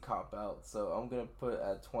the easy cop out. So I'm gonna put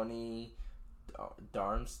at 20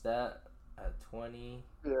 Darmstadt at 20.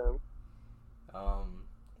 Yeah.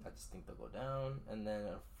 I just think they'll go down, and then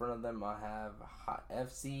in front of them I have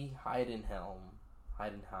FC Heidenheim.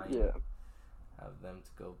 Yeah. Have them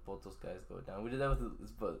to go. Both those guys go down. We did that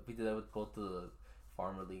with both the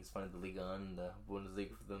farmer leagues, finding the Liga and the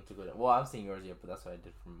Bundesliga for them to go down. Well, I'm seeing yours yet, but that's what I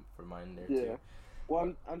did for mine there too.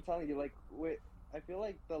 Well, I'm telling you, like, wait, I feel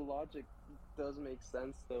like the logic does make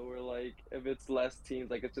sense though. Where like, if it's less teams,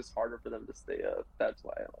 like it's just harder for them to stay up. That's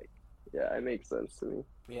why it makes sense to me.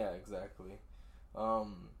 Yeah, exactly.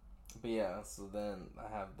 But yeah, so then I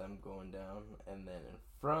have them going down, and then in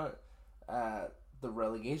front at the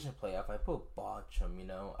relegation playoff, I put Bochum. You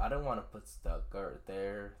know, I don't want to put Stuttgart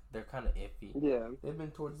there. They're kind of iffy. Yeah, they've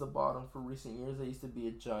been towards the bottom for recent years. They used to be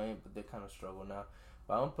a giant, but they kind of struggle now.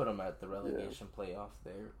 But I don't put them at the relegation playoff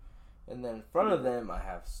there. And then in front of them, I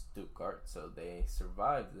have Stuttgart, so they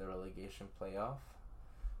survived the relegation playoff.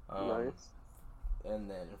 Nice. And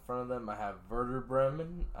then in front of them, I have Werder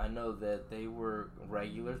Bremen. I know that they were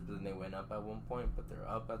regulars, but then they went up at one point, but they're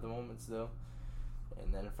up at the moment still.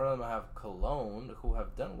 And then in front of them, I have Cologne, who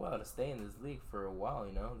have done well to stay in this league for a while,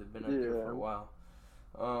 you know? They've been up here for a while.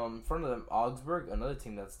 In front of them, Augsburg, another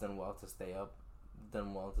team that's done well to stay up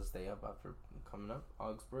after coming up.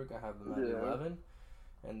 Augsburg, I have them at 11.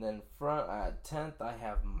 And then front at 10th, I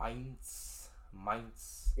have Mainz.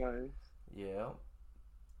 Nice. Yeah.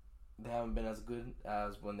 They haven't been as good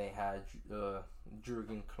as when they had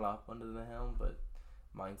Jurgen Klopp under the helm, but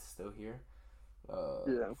Mainz is still here.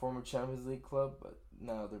 Former Champions League club, but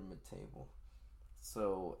now they're mid-table.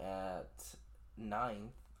 So at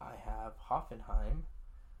 9th, I have Hoffenheim.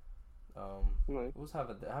 Who's have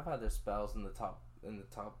had their spells in the top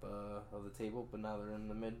of the table, but now they're in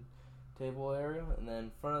the mid-table area. And then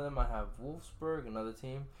in front of them, I have Wolfsburg, another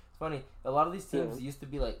team. It's funny, a lot of these teams used to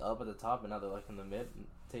be like up at the top, and now they're like in the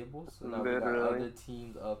mid-tables. So now we got other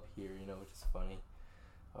teams up here, you know, which is funny.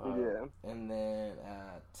 And then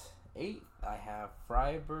at 8th, I have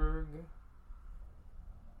Freiburg.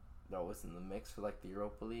 They're always in the mix for like the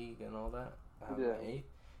Europa League and all that. I have 8th.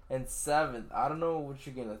 And 7th, I don't know what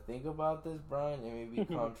you're gonna think about this, Brian. It may be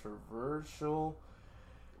controversial,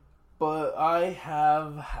 but I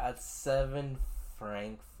have at 7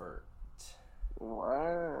 Frankfurt.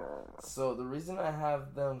 Wow. So the reason I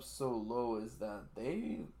have them so low is that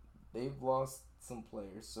they've lost some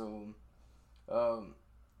players.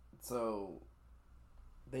 So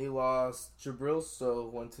they lost Jabril, so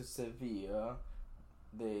went to Sevilla.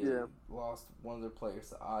 They lost one of their players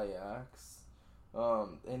to Ajax.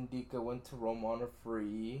 Ndika went to Rome on a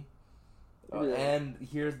free. And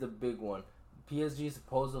here's the big one. PSG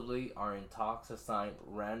supposedly are in talks to sign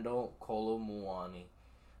Randall Kolo Muani.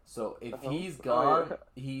 So if he's gone,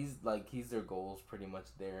 he's their goals pretty much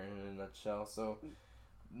there in a nutshell. So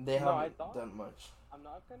They No, I haven't thought. done much. I'm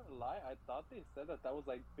not gonna lie. I thought they said that was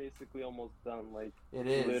like basically almost done. Like It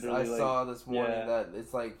is. I literally, like saw this morning yeah, that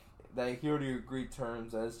it's like that he already agreed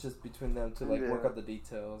terms. That it's just between them to like work yeah, out the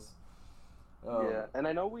details. yeah. And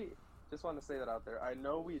I know we just want to say that out there. I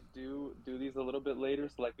know we do these a little bit later,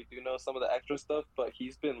 so like we do know some of the extra stuff. But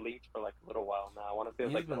he's been linked for like a little while now. I want to say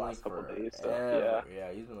it's He's like the been last linked couple of days. So forever.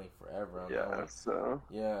 Yeah, he's been linked forever on that yeah. one. So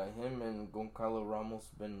Yeah, him and Goncalo Ramos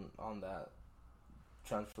been on that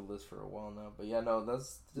transfer list for a while now. But yeah, no,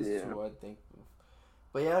 that's just yeah, who I think of.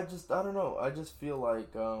 But yeah, I don't know. I just feel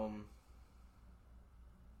like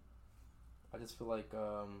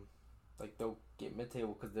they'll get mid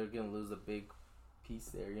table because they're gonna lose a big piece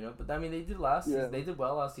there, you know. But I mean, they did last yeah, season. They did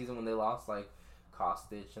well last season when they lost like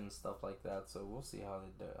Kostic and stuff like that. So we'll see how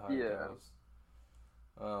it yeah. goes.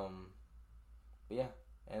 But yeah,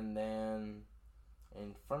 and then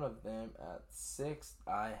in front of them at sixth,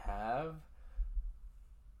 I have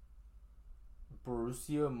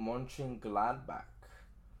Borussia Mönchengladbach.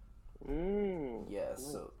 Yeah,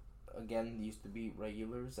 so again, used to be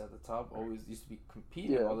regulars at the top. Always used to be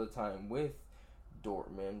competing all the time with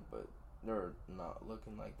Dortmund, but they're not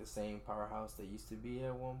looking like the same powerhouse they used to be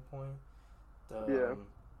at one point.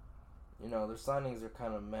 You know, their signings are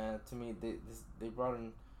kind of mad to me. They brought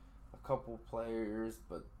in a couple players,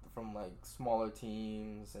 but from like smaller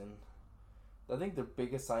teams, and I think their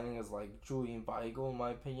biggest signing is like Julian Weigl, in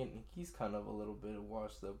my opinion. He's kind of a little bit of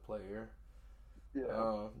washed up player.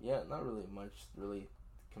 Yeah, not really much really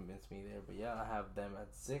convinced me there, but yeah, I have them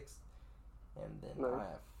at sixth, and then I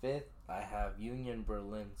have fifth. I have Union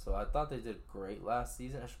Berlin. So I thought they did great last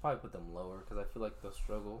season. I should probably put them lower because I feel like they'll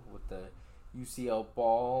struggle with the UCL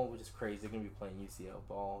ball, which is crazy. They're gonna be playing UCL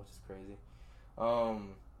ball, which is crazy.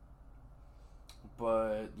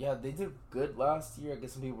 But yeah, they did good last year. I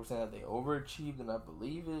guess some people were saying that they overachieved, and I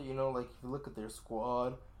believe it. You know, like if you look at their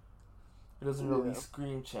squad, it doesn't really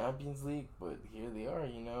scream Champions League, but here they are.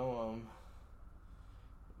 You know,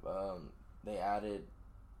 they added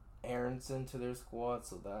Aronson to their squad,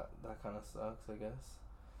 so that kind of sucks, I guess.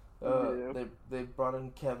 They brought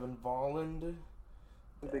in Kevin Volland.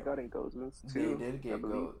 They got in Gozens too.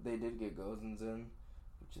 They did get Gozens in,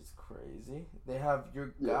 which is crazy. They have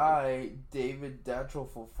your guy David Datro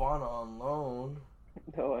Fofana on loan.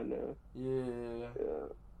 No, I know. Yeah.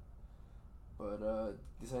 But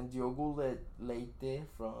they signed Diogo Leite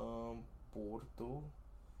from Porto.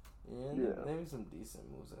 Yeah, maybe some decent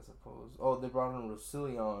moves, I suppose. Oh, they brought in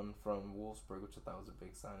Roussillon from Wolfsburg, which I thought was a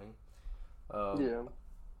big signing. But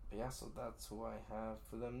yeah, so that's who I have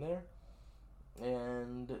for them there.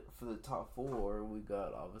 And for the top four, we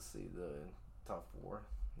got obviously the top four,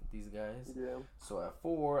 these guys. Yeah. So at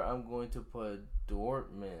 4, I'm going to put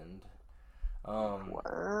Dortmund.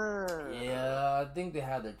 Yeah, I think they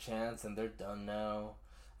had their chance and they're done now.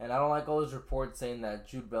 And I don't like all those reports saying that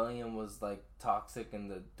Jude Bellingham was like toxic in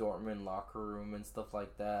the Dortmund locker room and stuff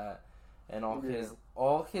like that. And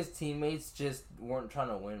all his teammates just weren't trying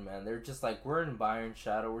to win, man. They're just like, we're in Bayern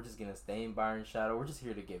shadow. We're just gonna stay in Bayern shadow. We're just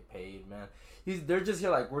here to get paid, man. They're just here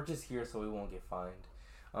like, we're just here so we won't get fined.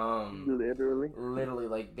 Literally,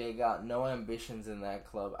 like they got no ambitions in that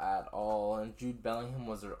club at all. And Jude Bellingham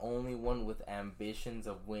was their only one with ambitions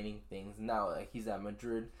of winning things. Now, like he's at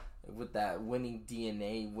Madrid with that winning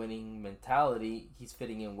DNA, winning mentality. He's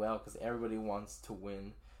fitting in well because everybody wants to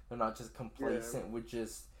win. They're not just complacent with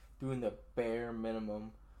just doing the bare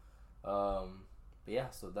minimum. But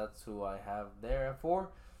yeah, so that's who I have there at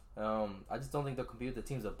 4. I just don't think they'll compete with the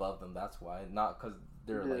teams above them. That's why, not because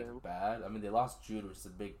they're like bad. I mean, they lost Jude, which is a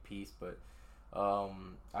big piece, but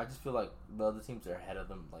I just feel like the other teams are ahead of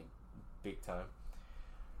them like big time.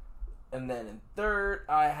 And then in 3rd,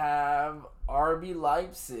 I have RB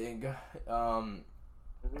Leipzig.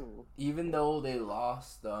 Even though they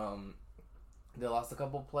lost a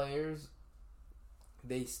couple players,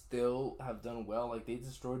 they still have done well. Like they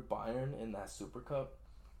destroyed Bayern in that Super Cup.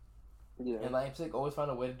 Yeah. And Leipzig always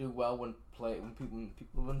find a way to do well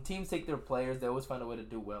when teams take their players. They always find a way to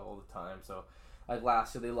do well all the time. So, like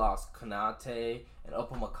last year, they lost Konate and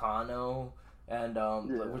Upamecano, and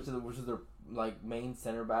which are their like main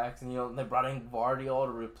center backs. And they brought in Guardiola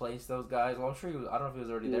to replace those guys. Well, I'm sure I don't know if he was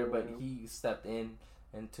already there, but he stepped in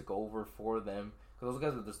and took over for them because those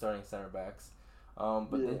guys were the starting center backs.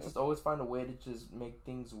 But they just always find a way to just make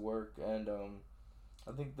things work, and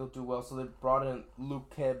I think they'll do well. So they brought in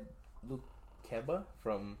Luke Keba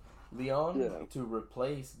from Lyon to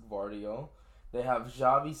replace Guardiola. They have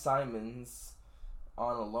Xavi Simons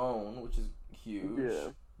on a loan, which is huge.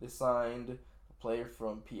 Yeah. They signed a player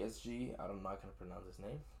from PSG. I'm not going to pronounce his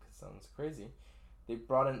name because it sounds crazy. They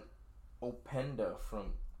brought in Openda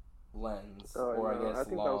from Lens, Oh, or I no. guess I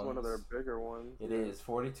think that was one of their Lons. bigger ones. It is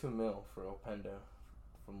 42 mil for Openda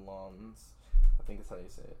from Lons. I think that's how you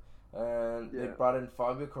say it. And they Yeah. brought in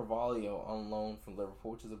Fabio Carvalho on loan from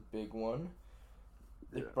Liverpool, which is a big one.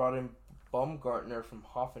 They Yeah. brought in Baumgartner from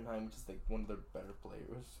Hoffenheim, which is like one of their better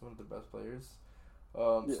players, one of the best players.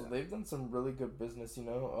 Yeah. So they've done some really good business, you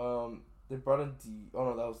know. They brought in oh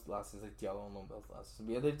no, that was last season. Like Diallo, no, that was last season.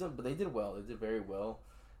 But yeah, they did well. They did very well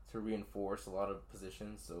to reinforce a lot of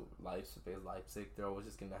positions. So Leipzig, they're always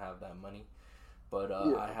just gonna have that money. But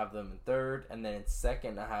I have them in third, and then in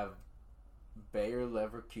second I have Bayer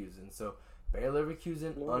Leverkusen. So Bayer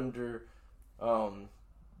Leverkusen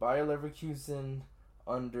Bayer Leverkusen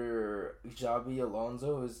under Xabi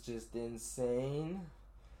Alonso is just insane.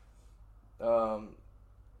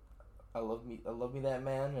 I love me that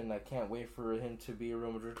man, and I can't wait for him to be a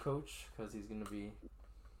Real Madrid coach because he's gonna be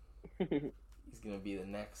the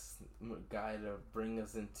next guy to bring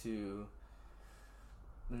us into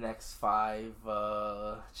the next 5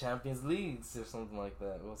 Champions Leagues or something like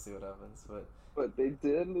that. We'll see what happens, But they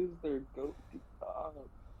did lose their goat.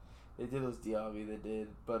 they did lose Diaby, they did,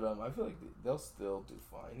 but I feel like they'll still do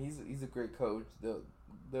fine. He's a great coach.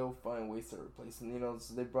 They'll find ways to replace him. You know,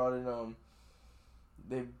 so they brought in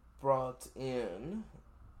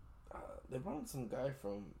some guy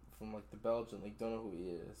from like the Belgian league. Don't know who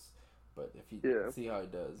he is, but if you see how he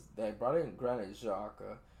does, they brought in Granit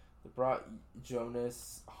Xhaka. They brought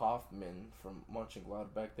Jonas Hoffman from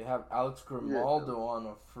Mönchengladbach. They have Alex Grimaldo on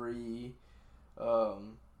a free.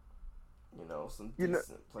 Some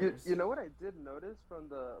decent players. You know what I did notice from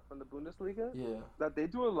the Bundesliga? Yeah. That they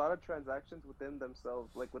do a lot of transactions within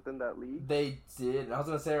themselves, like within that league. They did. I was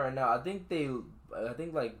gonna say right now. I think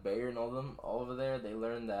like Bayern and all them all over there. They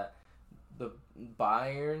learned that the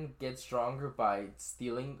Bayern gets stronger by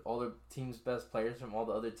stealing all the team's best players from all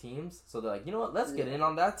the other teams. So they're like, you know what? Let's get in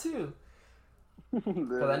on that too.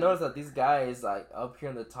 Because I noticed that these guys, like, up here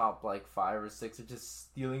in the top, like, 5 or 6 are just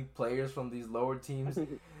stealing players from these lower teams.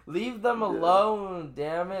 Leave them alone,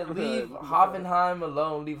 damn it. Leave Hoffenheim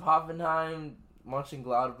alone. Leave Hoffenheim,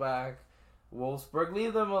 Mönchengladbach, Wolfsburg.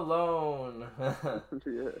 Leave them alone.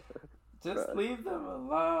 Just leave them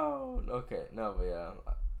alone. Okay, no, but yeah.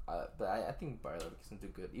 I think Bayer Leverkusen do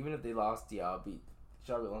good. Even if they lost Xabi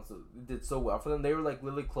Alonso did so well for them. They were, like,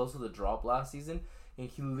 literally close to the drop last season. And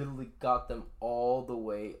he literally got them all the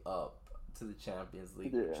way up to the Champions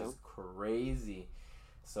League, which is crazy.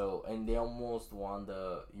 So, and they almost won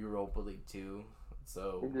the Europa League too.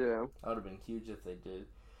 So, that would have been huge if they did.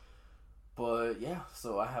 But, yeah,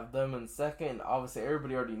 so I have them in second. Obviously,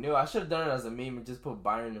 everybody already knew. I should have done it as a meme and just put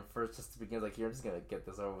Bayern in first just to begin. Like, here, I'm just going to get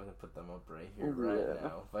this over with and put them up right here, right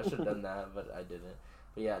now. If I should have done that, but I didn't.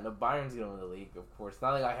 But yeah, no, Bayern's going to win the league, of course.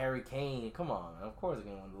 Now they got Harry Kane. Come on. Of course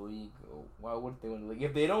they're going to win the league. Why wouldn't they win the league?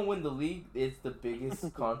 If they don't win the league, it's the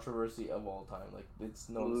biggest controversy of all time. Like, it's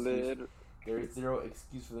no excuse. There is zero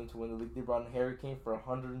excuse for them to win the league. They brought in Harry Kane for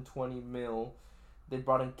 120 mil. They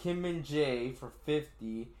brought in Kim Min-jae for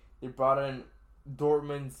 50. They brought in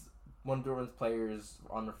one of Dortmund's players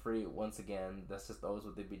on the free once again. That's just always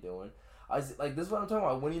what they'd be doing. This is what I'm talking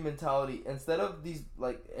about, winning mentality. Instead of these,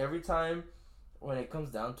 like, every time when it comes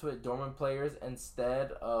down to it, Dortmund players,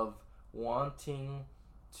 instead of wanting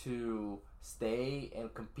to stay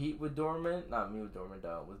and compete with Dortmund, not me with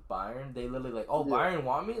Dortmund, with Bayern, they literally like, Bayern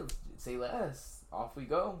want me? Say less. Off we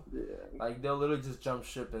go. Yeah. Like, they'll literally just jump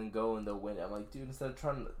ship and go and they'll win. I'm like, dude, instead of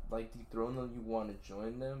trying to, like, dethrone them, you want to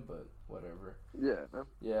join them, but whatever. Yeah.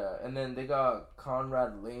 Yeah, and then they got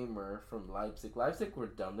Konrad Laimer from Leipzig. Leipzig were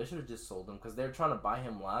dumb. They should have just sold him because they were trying to buy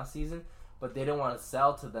him last season, but they didn't want to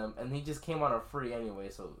sell to them, and he just came on a free anyway,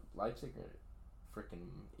 so Leipzig are freaking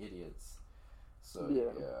idiots. So,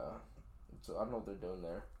 yeah. So, I don't know what they're doing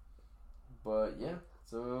there. But, yeah.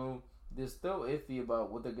 So, they're still iffy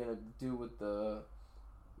about what they're going to do with the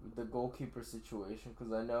goalkeeper situation,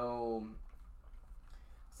 because I know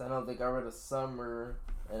they got rid of Summer,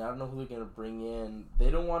 and I don't know who they're going to bring in. They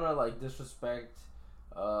don't want to, like, disrespect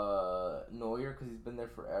Neuer, because he's been there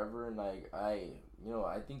forever, and, like, I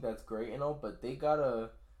think that's great, but they gotta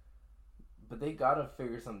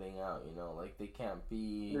figure something out, like, they can't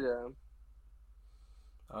be,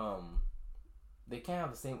 they can't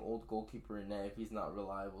have the same old goalkeeper in net if he's not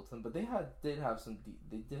reliable to them. But they did have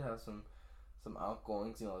some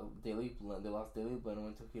outgoings, Daley Blind, they lost Daley Blind,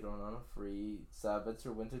 went to Girona on a free,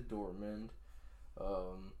 Sabitzer went to Dortmund,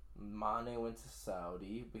 Mane went to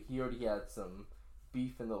Saudi, but he already had some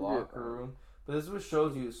beef in the locker room. But this is what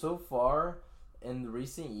shows you, so far, in the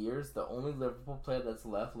recent years, the only Liverpool player that's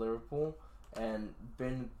left Liverpool and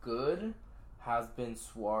been good has been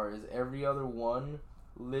Suarez. Every other one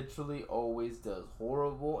literally always does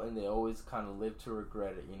horrible, and they always kind of live to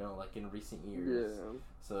regret it. Like in recent years. Yeah.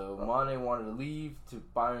 So Mane wanted to leave to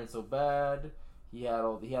Bayern so bad. He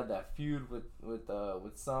had that feud with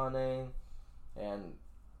Sane, and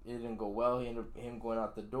it didn't go well. He ended up him going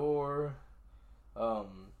out the door.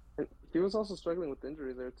 And he was also struggling with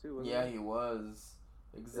injuries there too, wasn't Yeah, he was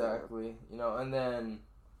exactly. And then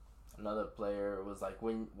another player was like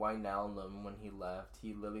when Wijnaldum when he left.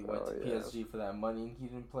 He literally went to PSG for that money, and he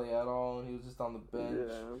didn't play at all, and he was just on the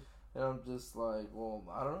bench. Yeah. And I'm just like, well,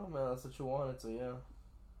 I don't know, man. That's what you wanted, so yeah.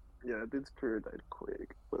 Yeah, dude's career died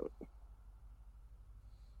quick, but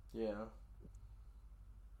Yeah.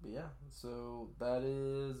 But yeah, so that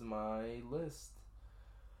is my list.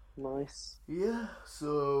 nice. Yeah,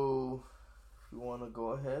 so if you want to go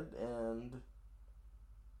ahead and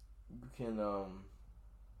you can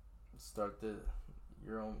start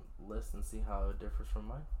your own list and see how it differs from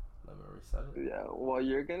mine. Let me reset it. Yeah, well,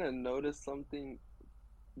 you're gonna notice something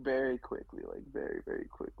very quickly, like very, very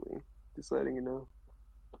quickly. Just letting you know.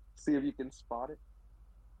 See if you can spot it.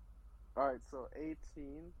 All right, so 18,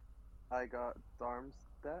 I got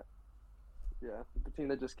Darmstadt. Yeah, the team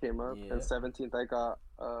that just came up. And Yeah. 17th, I got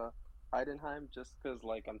Heidenheim, just because,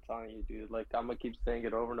 like, I'm telling you, dude, like, I'm gonna keep saying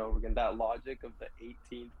it over and over again. That logic of the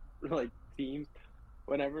 18th, like, teams,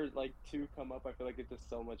 whenever, like, two come up, I feel like it's just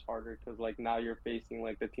so much harder because, like, now you're facing,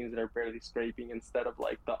 like, the teams that are barely scraping instead of,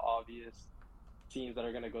 like, the obvious teams that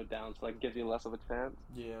are gonna go down. So, like, gives you less of a chance.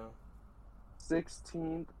 Yeah.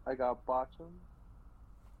 16th, I got Bochum.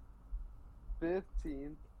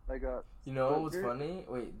 15th, I got You know what was Stuttgart. funny?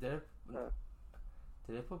 Wait, did Uh,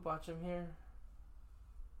 I put Botcham here?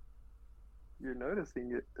 You're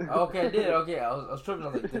noticing it. Okay, I did. Okay, I was tripping. I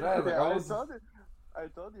was like, did I? I was like, Yeah, I was. I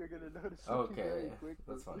told you you're gonna notice something very Okay, quickly.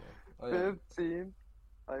 that's funny. Oh, yeah. 15,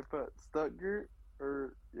 I put Stuttgart,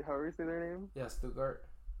 or however you say their name. Yeah, Stuttgart.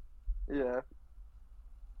 Yeah.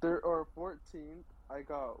 14th, I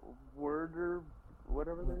got Werder,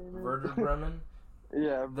 whatever their name is. Werder Bremen.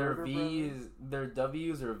 Yeah, Their Werder V's, Bremen. their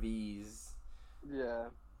W's or V's. Yeah.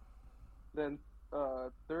 Then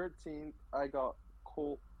 13th, I got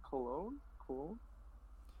Cologne. Cologne.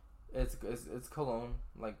 It's Cologne,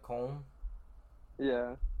 like Cologne.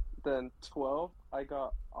 Yeah. Then 12th, I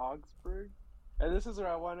got Augsburg. And this is where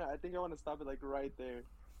I think I want to stop it like right there.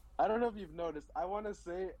 I don't know if you've noticed. I want to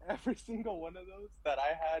say every single one of those that I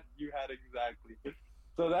had, you had exactly.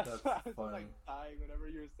 So that's why I was just like dying whenever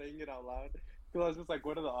you were saying it out loud. Because I was just like,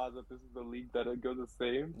 what are the odds that this is the league that it goes the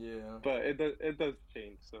same? Yeah. But it does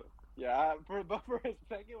change. So yeah, but for a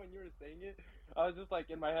second when you were saying it, I was just like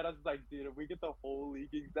in my head, I was just like, dude, if we get the whole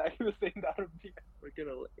league exactly the same, that would be freaking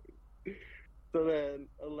hilarious. So then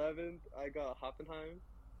 11th, I got Hoffenheim.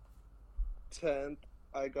 10th,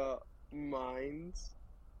 I got Mainz.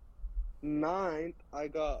 9th, I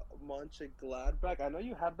got Mönchengladbach. I know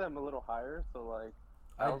you had them a little higher, so like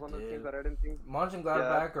that was one of the teams that I didn't think.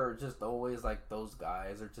 Mönchengladbach are just always like those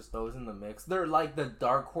guys, or just those in the mix. They're like the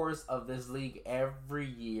dark horse of this league every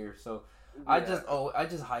year. So I just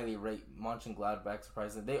highly rate Mönchengladbach.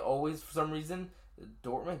 Surprisingly, they always for some reason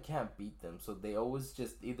Dortmund can't beat them, so they always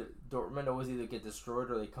Dortmund always either get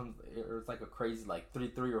destroyed or it's like a crazy like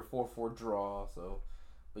 3-3 or 4-4 draw. So,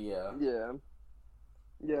 but yeah.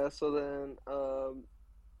 Yeah, so then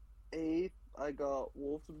 8th, I got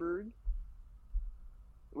Wolfsburg,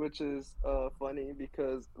 which is funny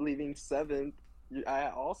because leaving 7th, I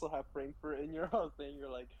also have Frankfurt, and you're all saying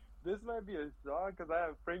you're like, this might be a draw because I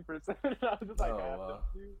have Frankfurt 7th. I was just like, I have them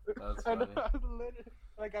too. That's funny. And I was literally,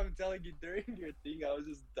 like I'm telling you, during your thing, I was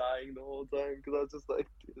just dying the whole time because I was just like,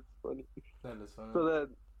 dude, it's funny. That is funny. So then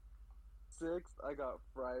 6th, I got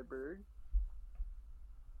Freiburg,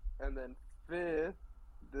 and then 5th,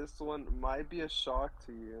 this one might be a shock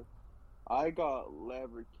to you. I got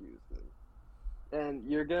Leverkusen. And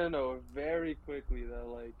you're gonna know very quickly that,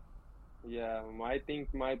 like, yeah, my thing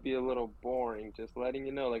might be a little boring, just letting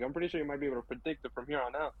you know. Like, I'm pretty sure you might be able to predict it from here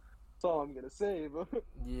on out. That's all I'm gonna say, but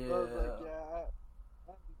yeah. I was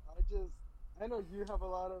like, yeah, I know you have a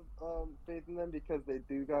lot of faith in them because they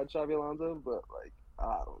do got Xabi Alonso, but, like,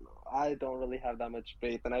 I don't know. I don't really have that much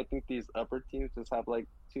faith, and I think these upper teams just have, like,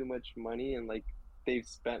 too much money, and, like, they've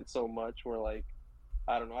spent so much where, like,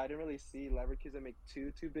 I don't know. I didn't really see Leverkusen make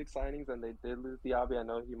two big signings, and they did lose Diaby. I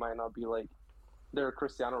know he might not be like their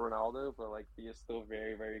Cristiano Ronaldo, but like he is still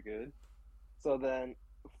very, very good. So then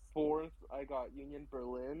 4th, I got Union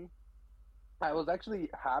Berlin. I was actually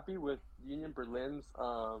happy with Union Berlin's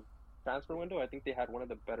transfer window. I think they had one of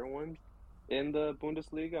the better ones in the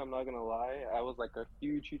Bundesliga. I'm not gonna lie. I was like a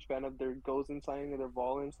huge fan of their Gozen signing, or their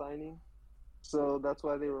Vollen signing. So that's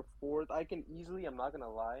why they were fourth. I'm not gonna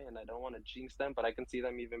lie, and I don't want to jinx them, but I can see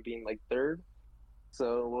them even being like third.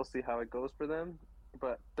 So we'll see how it goes for them.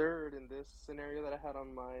 But third in this scenario that I had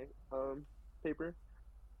on my paper,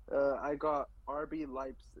 I got RB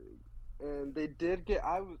Leipzig, and they did get.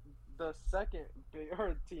 I was the second big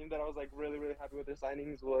or team that I was like really happy with their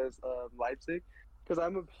signings was Leipzig, because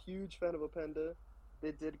I'm a huge fan of Openda.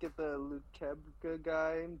 They did get the Luke Kebka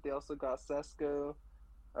guy. They also got Sesko.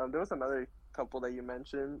 There was another couple that you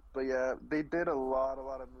mentioned, but yeah, they did a lot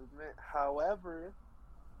of movement. However,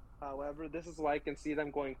 this is why I can see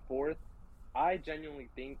them going fourth. I genuinely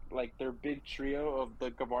think like their big trio of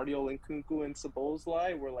the Gavardiol and Kunku and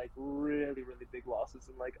Sabozlai were like really big losses.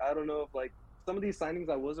 And like I don't know if like some of these signings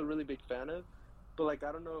I was a really big fan of, but like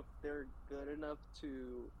I don't know if they're good enough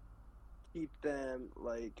to keep them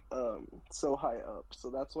like so high up. So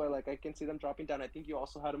that's why like I can see them dropping down. I think you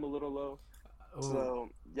also had them a little low. Ooh, So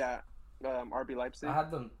yeah, RB I Leipzig.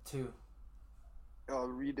 had them too.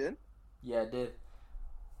 Oh, you did? Yeah, I did.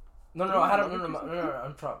 No, no, Didn't I you had have them. No, no, no, Leverkusen no, no, too?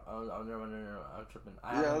 I'm tripping. I'm tripping.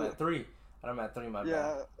 I had them Yeah, at three. I had them at three. My bad.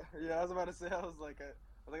 yeah, yeah. I was about to say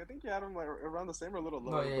I think you had them like around the same or a little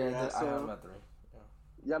No, lower, yeah, but yeah, I yeah. did. I had them So at three. Yeah.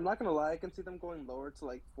 yeah, I'm not gonna lie. I can see them going lower to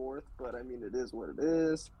like fourth, but I mean it is what it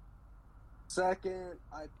is. Second,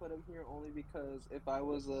 I put him here only because if I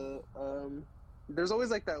was there's always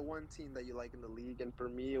like that one team that you like in the league, and for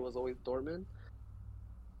me it was always Dortmund.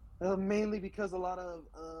 Mainly because a lot of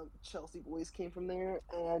Chelsea boys came from there,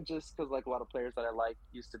 and just because like a lot of players that I like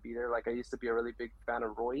used to be there. Like I used to be a really big fan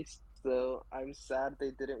of Royce, so I'm sad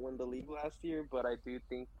they didn't win the league last year. But I do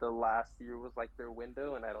think the last year was like their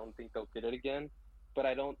window, and I don't think they'll get it again. But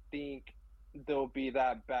I don't think they'll be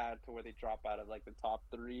that bad to where they drop out of like the top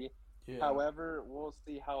three. Yeah. However, we'll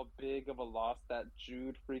see how big of a loss that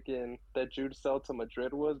Jude sell to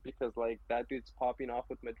Madrid was, because like that dude's popping off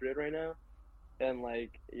with Madrid right now. And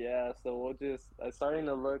like, yeah, so we'll just it's starting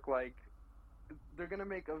to look like they're gonna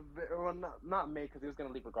make well, not make, because he was gonna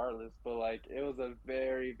leave regardless, but like it was a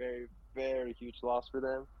very huge loss for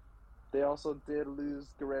them. They also did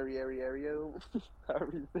lose Guerrero,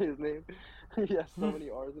 however you say his name. He has so many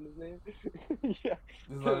R's in his name. Yeah,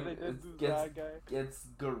 It's so like they did it lose gets that guy, it's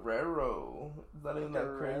Guerrero. It's not even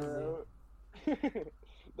that crazy. Guerrero.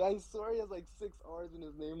 That story has like 6 R's in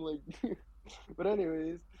his name, like. But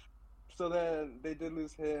anyways, so then they did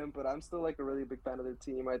lose him, but I'm still like a really big fan of their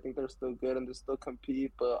team. I think they're still good and they still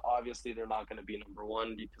compete, but obviously they're not going to be number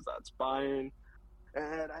one because that's Bayern.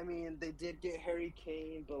 And I mean, they did get Harry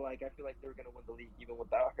Kane, but like I feel like they're going to win the league even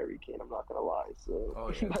without Harry Kane. I'm not going to lie. So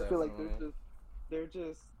Oh yeah, I feel like definitely. they're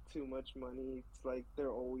just too much money. It's like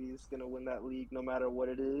they're always going to win that league no matter what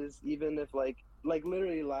it is. Even if like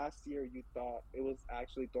literally last year you thought it was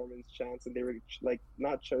actually Dortmund's chance and they were like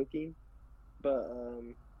not choking, but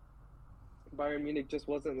Bayern Munich just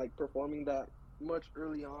wasn't like performing that much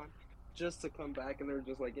early on, just to come back, and they're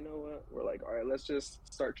just like, you know what? We're like, all right, let's just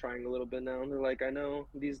start trying a little bit now. And they're like, I know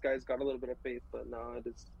these guys got a little bit of faith, but no,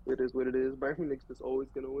 it is what it is. Bayern Munich's just always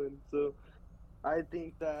gonna win. So I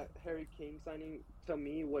think that Harry Kane signing, to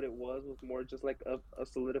me, what it was more just like a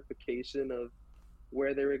solidification of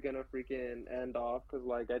where they were gonna freaking end off, because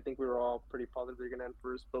like I think we were all pretty positive they're gonna end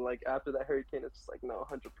first, but like after that Harry Kane, it's just like no,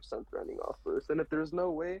 100% they're ending off first. And if there's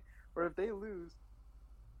no way, or if they lose,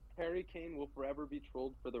 Harry Kane will forever be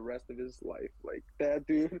trolled for the rest of his life. Like that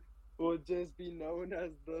dude will just be known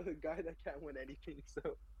as the guy that can't win anything.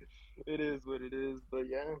 So it is what it is. But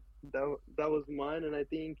yeah, that was mine, and I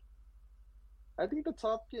think the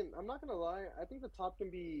top can. I'm not gonna lie. I think the top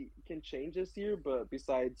can change this year. But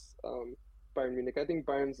besides Bayern Munich, I think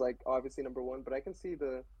Bayern's like obviously number one. But I can see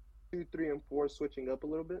the two, three, and four switching up a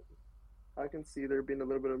little bit. I can see there being a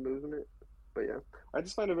little bit of movement. But yeah, I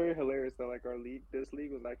just find it very hilarious that like this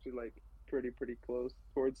league was actually like pretty close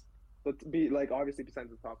towards, but to be like obviously besides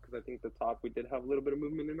the top, because I think the top we did have a little bit of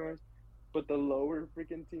movement in ours, but the lower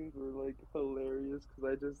freaking teams were like hilarious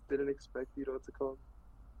because I just didn't expect to come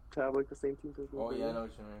to have like the same teams as me. Oh But yeah, I yeah, know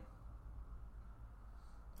what you mean.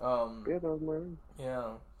 yeah, that was mine.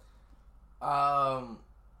 Yeah. Um,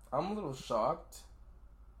 I'm a little shocked.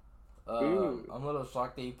 Mm, I'm a little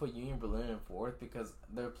shocked that you put Union Berlin in fourth because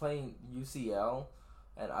they're playing UCL,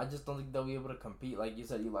 and I just don't think they'll be able to compete. Like you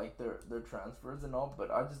said, you like their transfers and all,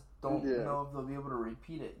 but I just don't yeah, know if they'll be able to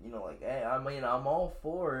repeat it. You know, like hey, I mean, I'm all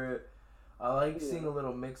for it. I like seeing yeah, a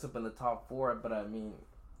little mix up in the top four, but I mean,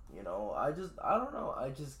 you know, I don't know. I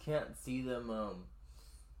just can't see them.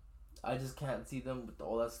 I just can't see them with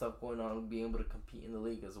all that stuff going on being able to compete in the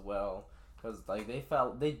league as well. Because like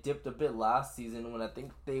they dipped a bit last season when I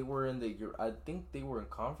think they were in the I think they were in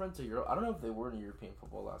conference or Europe. I don't know if they were in European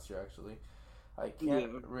football last year actually. I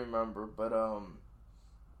can't Yeah. remember, but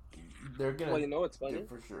they're Well, gonna you know what's do funny?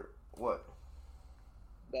 for sure. What,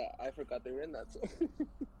 That I forgot they were in that. So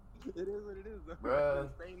it is what it is, though. They're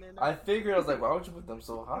bruh? staying there I now. figured I was like, why would you put them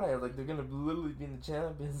so high? Like they're gonna literally be in the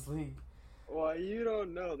Champions League. Well, you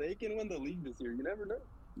don't know. They can win the league this year. You never know.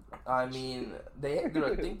 I mean,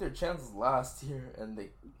 I think their chances last year, and they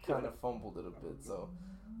kind Yeah. of fumbled it a bit. So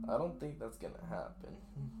I don't think that's gonna happen.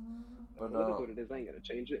 But Well, it is what it is. I ain't gonna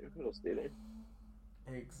change it. It'll stay there.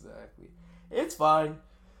 exactly, it's fine.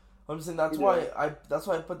 I'm just saying Yeah. that's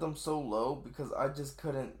why I put them so low because I just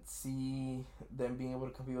couldn't see them being able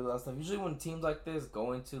to compete with that stuff. Usually when teams like this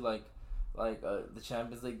go into the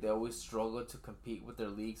Champions League, they always struggle to compete with their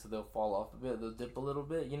league, so they'll fall off a bit. They'll dip a little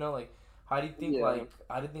bit. You know, like Yeah.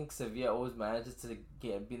 how do you think Sevilla always manages to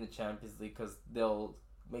be in the Champions League? Because they'll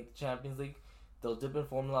make the Champions League, they'll dip in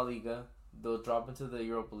Form La Liga, they'll drop into the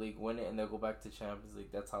Europa League, win it, and they'll go back to Champions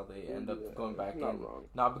League. That's how they end up going Yeah. back Not in. wrong.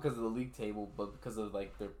 Not because of the league table, but because of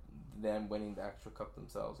like them winning the actual cup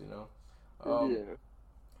themselves. You know. Yeah.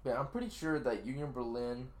 But I'm pretty sure that Union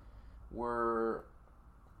Berlin were.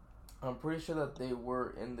 I'm pretty sure that they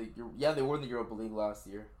were in the they were in the Europa League last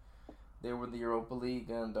year. They were in the Europa League,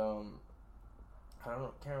 and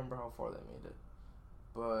can't remember how far they made it,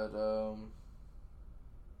 but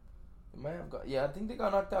they might have got I think they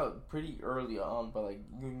got knocked out pretty early on by like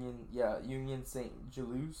Union Saint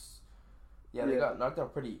Gilloise. Yeah, they Yeah. got knocked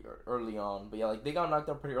out pretty early on, but yeah, like they got knocked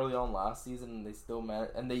out pretty early on last season, and they still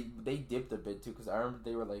managed, and they dipped a bit too, because I remember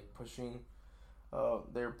they were like pushing,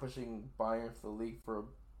 they were pushing Bayern for the league for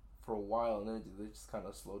a while, and then they just kind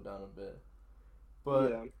of slowed down a bit.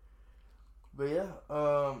 But Yeah.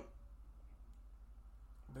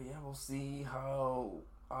 but yeah, we'll see how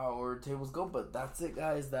our tables go. But that's it,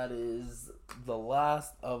 guys. That is the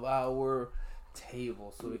last of our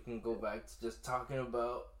table, so we can go back to just talking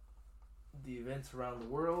about the events around the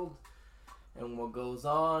world and what goes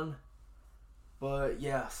on. But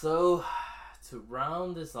yeah, so to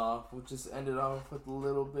round this off, we just ended off with a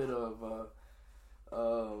little bit of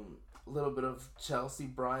Chelsea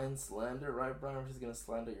Brian slander, right, Brian? We're just gonna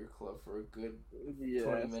slander your club for a good 20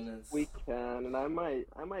 Yes, minutes. we can, and I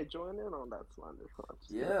might join in on that slander.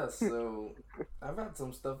 Yeah, so I've had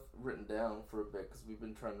some stuff written down for a bit because we've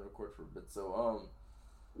been trying to record for a bit. So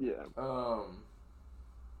Yeah.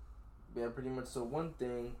 yeah, pretty much. So one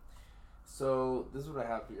thing. So this is what I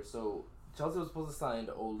have here. So Chelsea was supposed to sign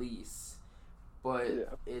Olise, but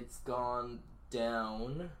Yeah. it's gone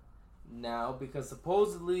down now because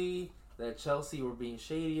supposedly that Chelsea were being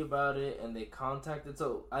shady about it and they contacted.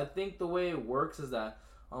 So I think the way it works is that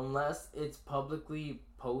unless it's publicly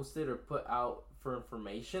posted or put out for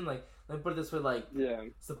information, like let me put it this way, like Yeah.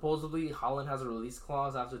 supposedly Holland has a release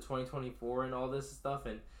clause after 2024 and all this stuff,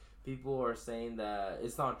 and people are saying that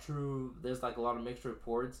it's not true. There's like a lot of mixed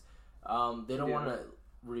reports. They don't want to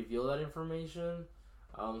reveal that information.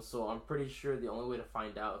 So I'm pretty sure the only way to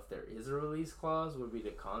find out if there is a release clause would be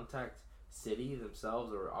to contact City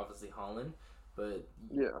themselves or obviously Holland. But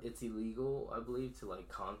Yeah. it's illegal, I believe, to like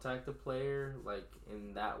contact a player like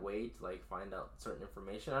in that way to like find out certain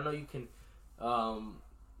information. I know you can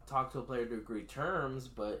talk to a player to agree terms,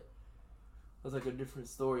 but that's like a different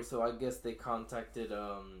story. So I guess they contacted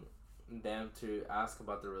them to ask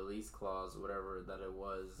about the release clause, whatever that it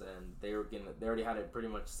was, and they already had it pretty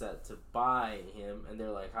much set to buy him, and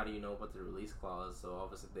they're like, how do you know about the release clause? So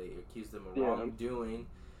obviously they accused him of wrongdoing.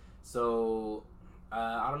 So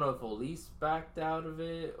I don't know if Olise backed out of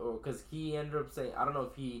it, or because he ended up saying, I don't know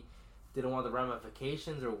if he didn't want the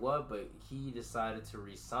ramifications or what, but he decided to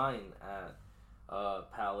resign at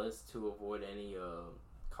Palace to avoid any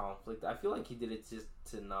conflict. I feel like he did it just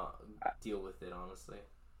to not deal with it, honestly.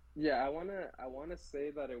 Yeah, I wanna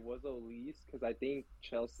say that it was Elise because I think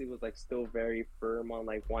Chelsea was like still very firm on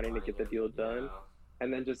like wanting to Buying get the him, deal done, yeah.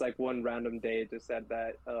 and then just like one random day it just said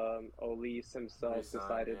that Elise himself Resign,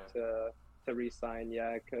 decided yeah. to resign.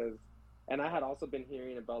 Yeah, because and I had also been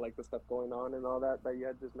hearing about like the stuff going on and all that you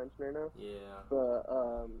had just mentioned right now, Yeah. but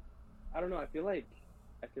I don't know. I feel like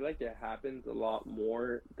it happens a lot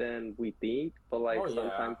more than we think, but like Oh yeah.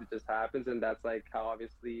 sometimes it just happens, and that's like how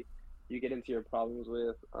obviously you get into your problems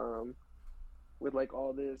with like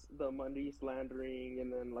all this the money slandering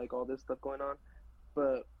and then like all this stuff going on.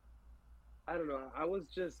 But I don't know. I was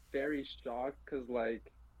just very shocked because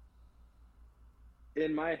like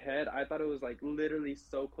in my head I thought it was like literally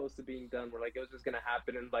so close to being done where like it was just gonna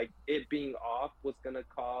happen and like it being off was gonna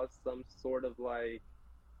cause some sort of like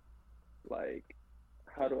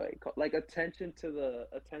how do I call like attention to the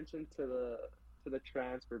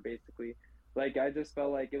transfer basically. Like I just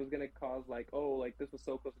felt like it was gonna cause like, oh, like this was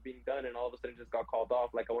so close to being done, and all of a sudden just got called off.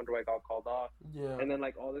 Like I wonder why it got called off, Yeah. and then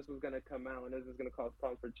like all this was gonna come out, and this is gonna cause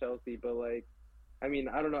problems for Chelsea. But like, I mean,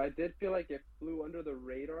 I don't know. I did feel like it flew under the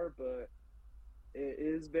radar, but it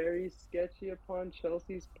is very sketchy upon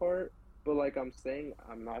Chelsea's part. But like I'm saying,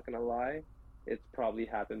 I'm not gonna lie, it's probably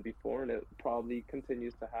happened before, and it probably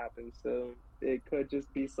continues to happen. So it could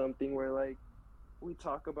just be something where like we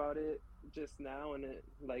talk about it just now and it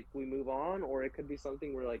like we move on, or it could be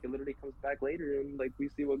something where like it literally comes back later and like we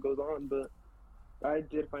see what goes on. But I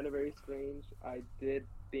did find it very strange. I did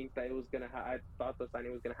think that it was gonna. I thought the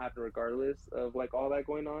signing was gonna happen regardless of like all that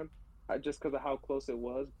going on, just because of how close it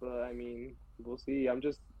was. But I mean, we'll see. I'm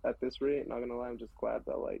just at this rate. Not gonna lie, I'm just glad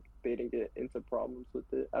that like they didn't get into problems with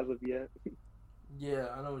it as of yet. Yeah,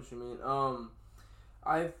 I know what you mean.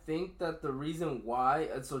 I think that the reason why,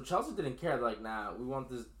 so Chelsea didn't care, like, nah, we want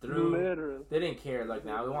this through. Literally, They didn't care, like,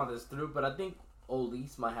 nah, we want this through. But I think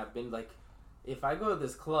Olise might have been like, if I go to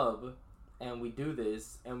this club and we do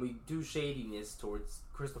this and we do shadiness towards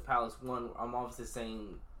Crystal Palace, one, I'm obviously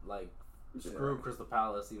saying like screw Crystal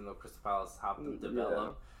Palace, even though Crystal Palace helped them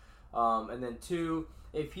develop. And then two,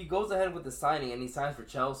 if he goes ahead with the signing and he signs for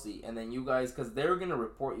Chelsea, and then you guys, because they're gonna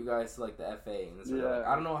report you guys to like the FA, and like,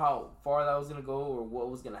 I don't know how far that was gonna go or what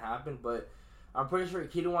was gonna happen, but I'm pretty sure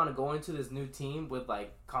he didn't want to go into this new team with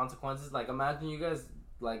like consequences. Like imagine you guys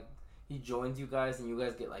like he joins you guys and you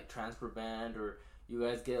guys get like transfer banned, or you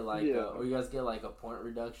guys get like or you guys get like a point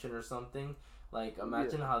reduction or something. Like,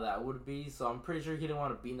 imagine how that would be. So I'm pretty sure he didn't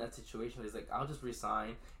want to be in that situation. He's like, I'll just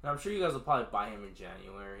resign. And I'm sure you guys will probably buy him in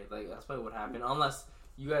January. Like, that's probably what happened. Unless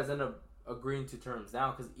you guys end up agreeing to terms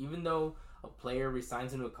now. Because even though a player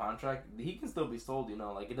resigns into a contract, he can still be sold, you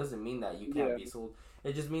know. Like, it doesn't mean that you can't be sold.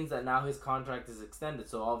 It just means that now his contract is extended.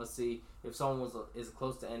 So, obviously, if someone is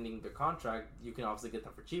close to ending their contract, you can obviously get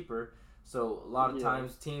them for cheaper. So, a lot of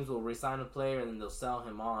times, teams will resign a player and then they'll sell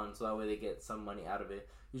him on. So, that way they get some money out of it.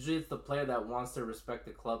 Usually it's the player that wants to respect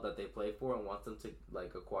the club that they play for and wants them to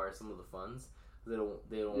like acquire some of the funds. They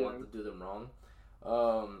don't want to do them wrong.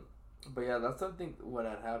 But yeah, that's something what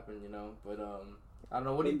had happened, you know. But I don't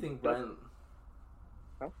know. What do you think, Brian?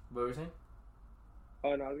 Huh? What were you saying?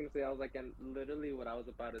 Oh no, I was gonna say I was like, and literally what I was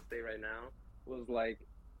about to say right now was like,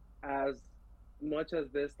 as much as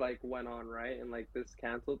this like went on right and like this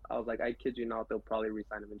canceled, I was like, I kid you not, they'll probably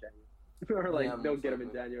resign him in January, or like they'll get him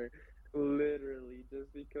in January. Literally,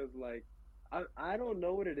 just because like I don't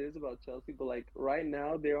know what it is about Chelsea, but like right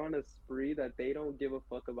now they're on a spree that they don't give a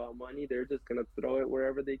fuck about money. They're just gonna throw it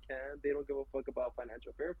wherever they can. They don't give a fuck about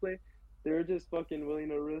financial fair play. They're just fucking willing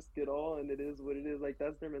to risk it all, and it is what it is. Like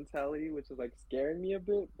that's their mentality, which is like scaring me a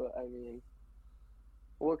bit. But I mean,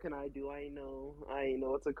 what can I do? I ain't know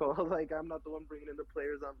what to call. Like I'm not the one bringing in the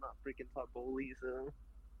players. I'm not freaking top goalie, so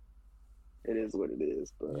it is what it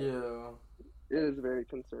is. But yeah. it is very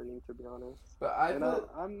concerning, to be honest. But I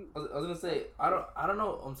was gonna say I don't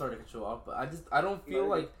know. I'm sorry to cut you off, but I don't feel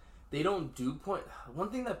like they don't do point. One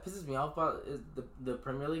thing that pisses me off about is the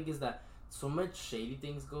Premier League is that so much shady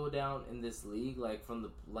things go down in this league, like from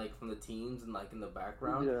the teams and like in the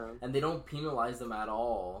background, and they don't penalize them at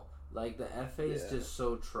all. Like the FA is just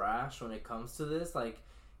so trash when it comes to this. Like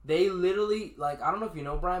they literally like I don't know if you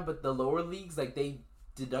know, Brian, but the lower leagues like they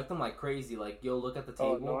deduct them like crazy. Like you'll look at the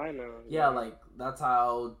table. Oh no, I know. Yeah, like that's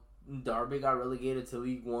how Derby got relegated to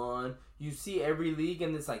League One. You see every league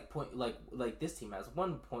and it's like point like this team has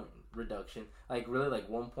 1 point reduction. Like really like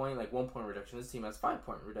 1 point, like 1 point reduction. This team has 5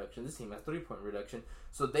 point reduction. This team has 3 point reduction.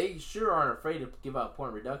 So they sure aren't afraid to give out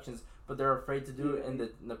point reductions, but they're afraid to do it in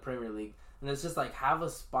the Premier League. And it's just like have a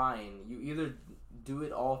spine. You either do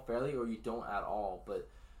it all fairly or you don't at all. But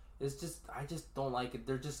it's just I just don't like it.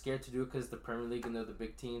 They're just scared to do it because the Premier League and they're the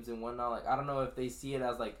big teams and whatnot. Like I don't know if they see it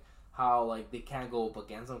as like how like they can't go up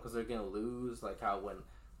against them because they're gonna lose. Like how when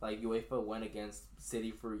like UEFA went against City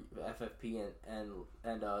for FFP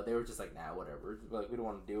and they were just like nah whatever. Like we don't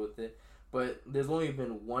want to deal with it. But there's only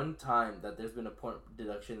been one time that there's been a point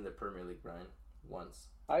deduction in the Premier League, Brian. Once.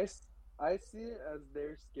 I see it as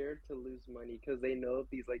they're scared to lose money because they know if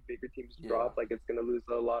these like bigger teams drop, like it's gonna lose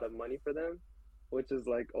a lot of money for them, which is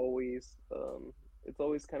like always it's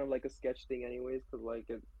always kind of like a sketch thing anyways because like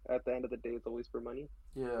at the end of the day it's always for money.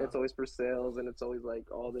 It's always for sales and it's always like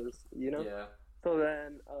all this, you know. So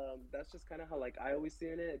then that's just kind of how like I always see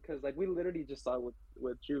in it because like we literally just saw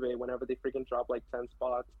with Juve whenever they freaking drop like 10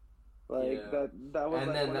 spots. Like that was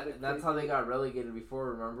and like then that's how they got relegated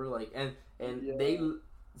before, remember? Like and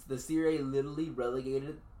the Serie literally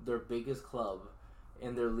relegated their biggest club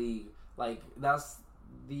in their league. Like that's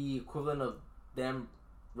the equivalent of them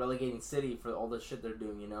relegating City for all the shit they're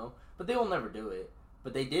doing, you know? But they will never do it.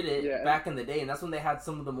 But they did it Yeah, back in the day, and that's when they had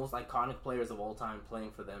some of the most iconic players of all time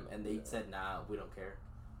playing for them, and they said, "Nah, we don't care."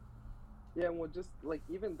 yeah, well, just like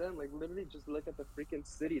even then, like literally, just look at the freaking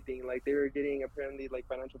City thing. Like they were getting apparently like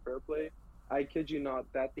financial fair play. I kid you not,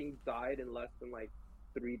 that thing died in less than like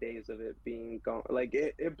 3 days of it being gone. Like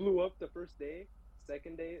it blew up the first day,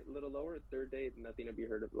 second day a little lower, third day nothing to be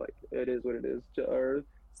heard of. Like it is what it is. Our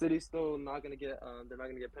City's still not gonna get they're not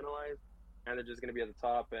gonna get penalized, and they're just gonna be at the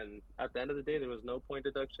top. And at the end of the day, there was no point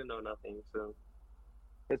deduction, no nothing. So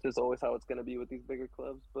it's just always how it's going to be with these bigger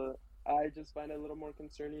clubs. But I just find it a little more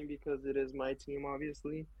concerning because it is my team,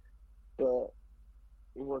 obviously. But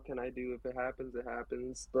what can I do? If it happens, it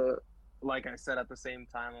happens. But like I said, at the same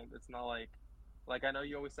time, it's not like I know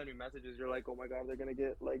you always send me messages. You're like, oh my god, they're gonna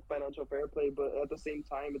get like financial fair play. But at the same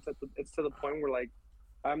time, it's to the point where like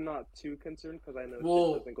I'm not too concerned because I know shit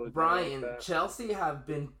Well, doesn't go down like Brian, that. Chelsea have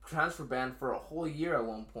been transfer banned for a whole year at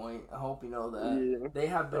one point. I hope you know that. Yeah. They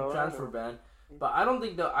have been Oh, I transfer know. banned. But I don't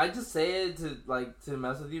think that I just say it to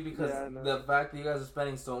mess with you because Yeah, I know. the fact that you guys are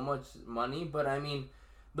spending so much money. But I mean,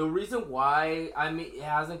 the reason why it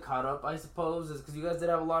hasn't caught up, I suppose, is because you guys did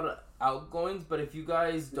have a lot of outgoings. But if you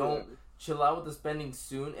guys don't chill out with the spending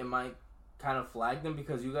soon, it might kind of flag them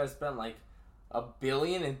because you guys spent like $1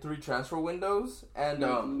 billion in 3 transfer windows, and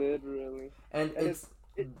Literally. and And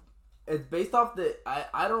it's based off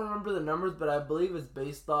I don't remember the numbers, but I believe it's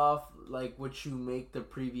based off like what you make the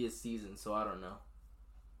previous season. So I don't know.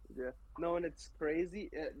 Yeah. No, and it's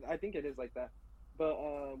crazy. I think it is like that. But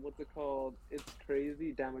what's it called? It's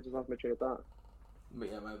crazy. Damn, I just lost my train of thought. But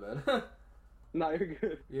yeah, my bad. No, you're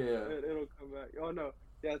good. Yeah. It'll come back. Oh no.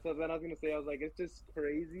 Yeah. So then I was gonna say, I was like, it's just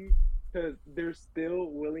crazy because they're still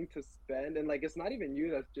willing to spend, and like it's not even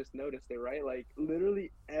you that's just noticed it, right? Like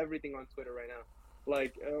literally everything on Twitter right now.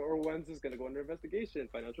 Like, or when's this gonna go under investigation?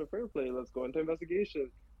 Financial fair play. Let's go into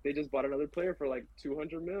investigation. They just bought another player for like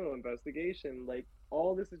 200 mil. Investigation. Like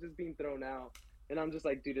all this is just being thrown out, and I'm just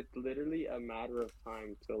like, dude, it's literally a matter of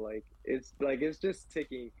time to it's just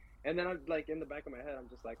ticking. And then I'm like in the back of my head, I'm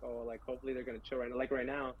just like, oh, like hopefully they're gonna chill right now. Like right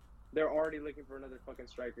now, they're already looking for another fucking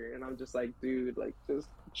striker, and I'm just like, dude, like just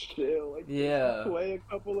chill, like Yeah. just play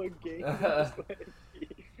a couple of games, just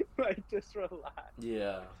like just relax.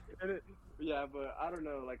 Yeah. Yeah, but I don't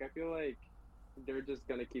know. Like I feel like they're just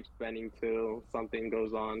gonna keep spending till something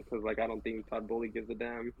goes on, because like I don't think Todd Bowley gives a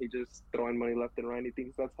damn. He just throwing money left and right. He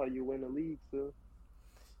thinks that's how you win a league. So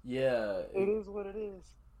Yeah. it is what it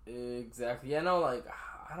is. Exactly. Yeah. No. Like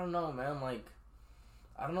I don't know, man. Like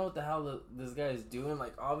I don't know what the hell this guy is doing.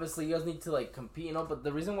 Like obviously you guys need to like compete, you know. But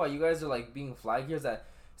the reason why you guys are like being flagged here is that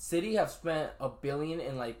City have spent $1 billion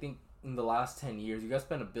in like think in the last 10 years. You guys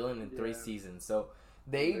spent $1 billion in 3 seasons. So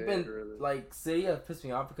they've been like City have pissed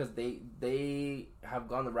me off because they have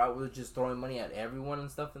gone the route with just throwing money at everyone and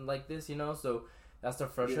stuff and like this, you know. So that's the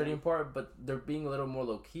frustrating part. But they're being a little more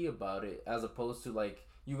low key about it as opposed to like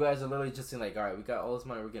you guys are literally just saying like, all right, we got all this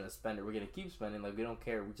money, we're gonna spend it, we're gonna keep spending. Like we don't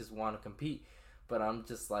care, we just want to compete. But I'm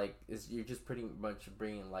just like, you're just pretty much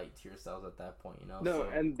bringing light to yourselves at that point, you know? No, so,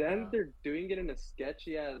 and then they're doing it in a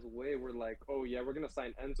sketchy ass way. We're like, oh yeah, we're gonna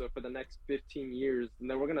sign Enzo for the next 15 years, and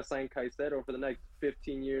then we're gonna sign Caicedo for the next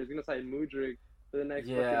 15 years. We're gonna sign Mudryk for the next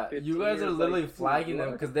fucking 15 you guys years. are literally like, flagging them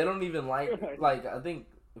what? because they don't even like I think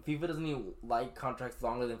FIFA doesn't even like contracts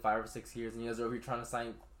longer than 5 or 6 years, and you guys are over here trying to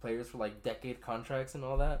sign players for like decade contracts and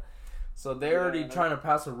all that. So they're already trying to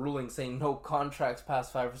pass a ruling saying no contracts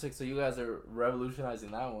past 5 or 6. So you guys are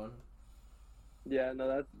revolutionizing that one. Yeah,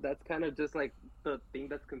 no, that's kind of just like the thing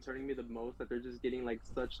that's concerning me the most, that they're just getting like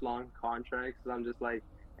such long contracts. I'm just like,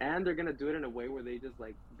 and they're gonna do it in a way where they just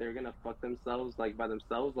like they're gonna fuck themselves like by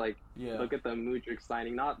themselves. Like, look at the Mudryk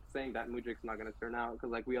signing. Not saying that Mudryk's not gonna turn out,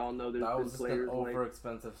 because like we all know there's that been was players just an over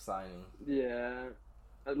expensive signing. Yeah.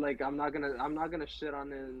 Like I'm not gonna shit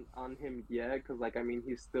on him yet, because like I mean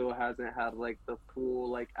he still hasn't had like the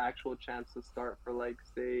full like actual chance to start for like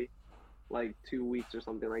say like 2 weeks or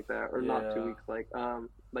something like that, or not 2 weeks,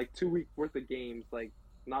 like 2 weeks worth of games, like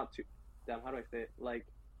not two. Damn, how do I say it? Like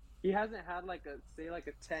he hasn't had like a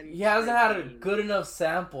 10. He hasn't had a good enough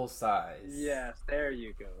sample size. Yes, there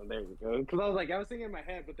you go. Because I was thinking in my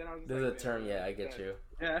head, but then I was just there's like, a term. Yeah, I get you.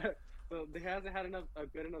 Yeah. So he hasn't had a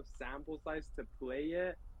good enough sample size to play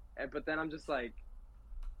yet, but then I'm just like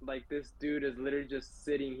this dude is literally just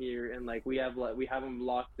sitting here, and like we have him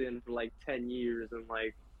locked in for like 10 years, and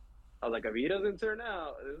like I was like, if he doesn't turn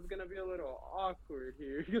out, this is gonna be a little awkward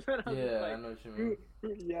here. I know what you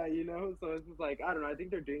mean. Yeah, you know. So it's just like I don't know. I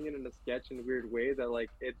think they're doing it in a sketch in a weird way that like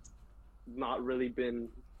it's not really been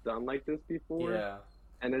done like this before. Yeah.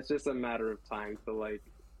 And it's just a matter of time till like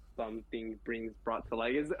something brought to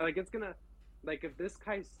light. It's gonna, like if this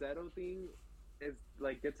Caicedo thing is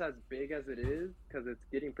like gets as big as it is because it's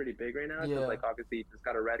getting pretty big right now. Because Yeah, like obviously he just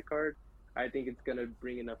got a red card. I think it's gonna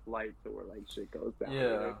bring enough light to where like shit goes down. You yeah.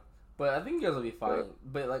 know. But I think you guys will be fine.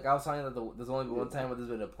 But But like I was telling you that there's only been one yeah, time where there's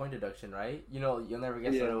been a point deduction, right? You know, you'll never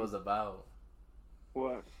guess what it yeah. was about.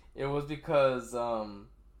 What? It was because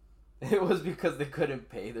it was because they couldn't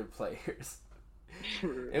pay their players.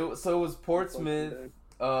 So it was Portsmouth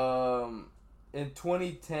in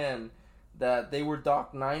 2010 that they were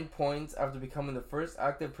docked 9 points after becoming the first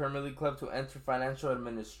active Premier League club to enter financial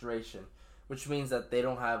administration, which means that they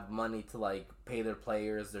don't have money to like pay their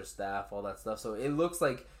players, their staff, all that stuff. So it looks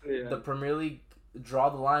like Yeah. the Premier League draw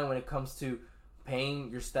the line when it comes to paying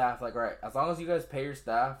your staff. Like, all right, as long as you guys pay your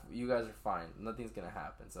staff, you guys are fine. Nothing's gonna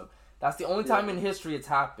happen. So that's the only time in history it's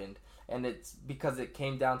happened, and it's because it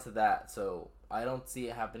came down to that. So I don't see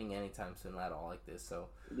it happening anytime soon at all like this. So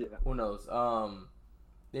Yeah. who knows?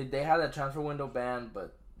 They had that transfer window ban,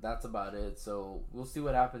 but that's about it. So we'll see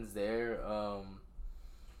what happens there.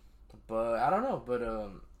 But I don't know. But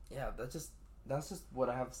yeah, that's just what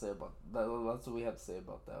I have to say about that. That's what we have to say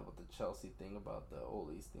about that, about the Chelsea thing, about the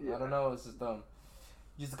Ole's thing. Yeah. I don't know. It's just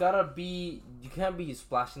you just gotta be. You can't be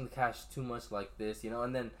splashing the cash too much like this, you know.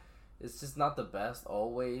 And then it's just not the best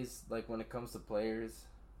always. Like when it comes to players.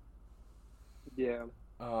 Yeah.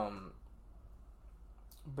 But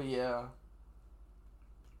yeah.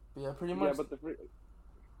 But yeah, pretty Yeah, much. but the What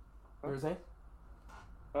were you saying?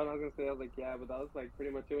 I was gonna say, I was like, yeah, but that was like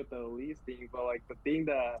pretty much it with the Elise thing. But like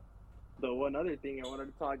the one other thing I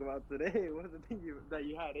wanted to talk about today was the thing that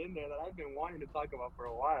you had in there that I've been wanting to talk about for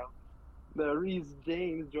a while. The Reese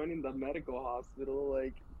James joining the medical hospital,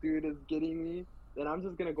 like, dude, is getting me. And I'm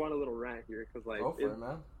just gonna go on a little rant here because like Go for it,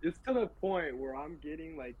 man. it's to the point where I'm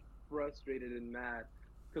getting like frustrated and mad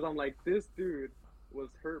because I'm like, this dude was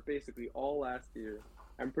hurt basically all last year.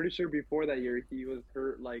 I'm pretty sure before that year he was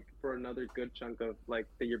hurt like for another good chunk of like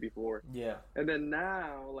the year before. Yeah. And then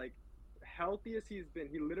now, like, healthy as he's been,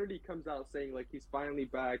 he literally comes out saying like he's finally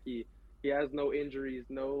back. He has no injuries,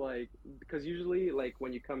 no like because usually like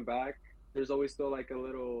when you come back, there's always still like a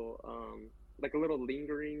little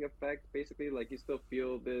lingering effect. Basically, like you still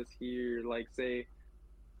feel this here, like say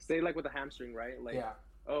like with a hamstring, right? Like, Yeah.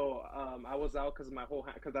 oh, I was out because my whole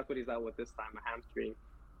because that's what he's out with this time, a hamstring.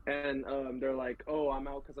 And they're like, oh, I'm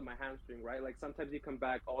out because of my hamstring, right? Like sometimes you come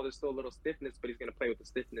back, oh, there's still a little stiffness, but he's gonna play with the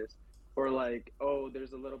stiffness, or like, oh,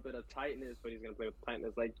 there's a little bit of tightness, but he's gonna play with the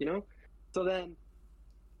tightness, like you know. So then,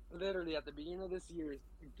 literally at the beginning of this year,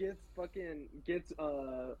 gets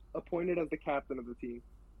appointed as the captain of the team.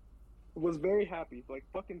 Was very happy, like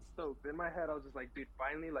fucking stoked. In my head, I was just like, dude,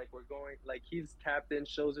 finally, like we're going, like he's captain,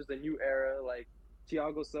 shows there's a new era. Like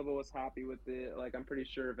Thiago Silva was happy with it. Like I'm pretty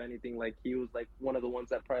sure, if anything, like he was like one of the ones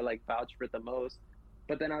that probably like vouched for it the most.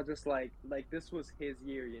 But then I was just like this was his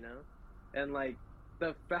year, you know, and like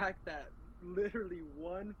the fact that literally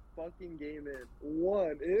one fucking game in,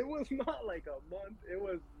 one, it was not like a month, it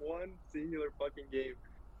was one singular fucking game,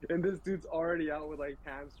 and this dude's already out with like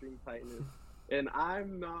hamstring tightness. And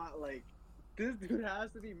I'm not like, this dude has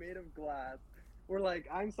to be made of glass. We're like,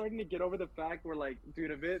 I'm starting to get over the fact where like, dude,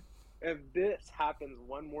 if this happens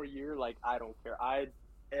one more year, like I don't care. I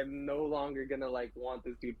am no longer gonna like want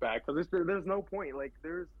this dude back because there's no point. Like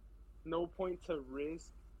there's no point to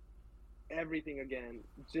risk everything again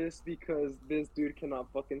just because this dude cannot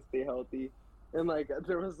fucking stay healthy. And like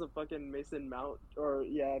there was a fucking Mason Mount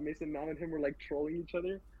and him were like trolling each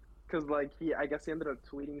other because like I guess he ended up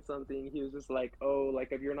tweeting something. He was just like, oh,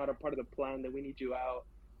 like if you're not a part of the plan, then we need you out.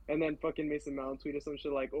 And then fucking Mason Mount tweeted some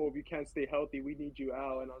shit like, oh, if you can't stay healthy, we need you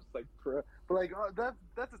out. And I was just like, bruh. But like, oh,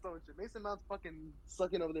 that's his own shit. Mason Mount's fucking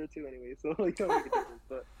sucking over there too anyway, so like don't make a difference.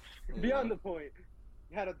 But beyond the point,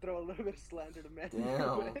 had to throw a little bit of slander to Man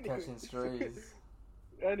U. Damn, catching strays.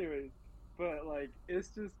 Anyways, but like it's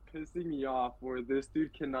just pissing me off where this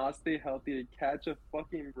dude cannot stay healthy to catch a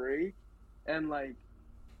fucking break, and like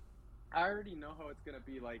I already know how it's gonna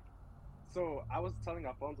be. Like, so I was telling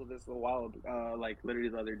Alfonso this a while, like literally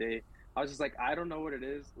the other day. I was just like, I don't know what it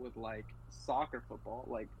is with like soccer football,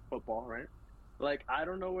 like football, right? Like I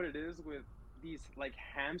don't know what it is with these like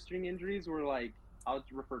hamstring injuries where like I'll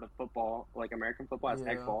refer to football, like American football, as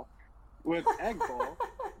egg ball. With egg ball,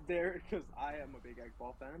 there, because I am a big egg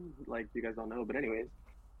ball fan, like you guys don't know, but anyways.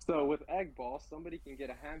 So with egg ball, somebody can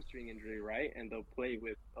get a hamstring injury, right? And they'll play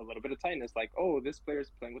with a little bit of tightness. Like, oh, this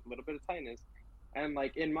player's playing with a little bit of tightness. And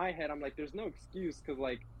like in my head, I'm like, there's no excuse because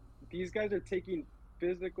like these guys are taking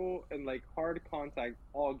physical and like hard contact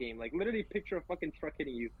all game. Like literally picture a fucking truck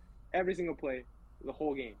hitting you every single play, the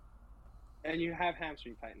whole game. And you have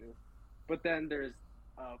hamstring tightness. But then there's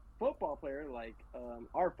a football player like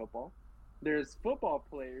our football. There's football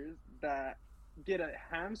players that get a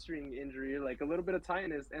hamstring injury, like a little bit of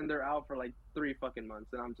tightness, and they're out for like 3 fucking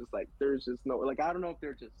months. And I'm just like, there's just no, like, I don't know if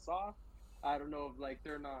they're just soft. I don't know if like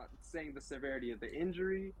they're not saying the severity of the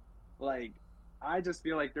injury. Like, I just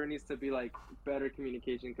feel like there needs to be like better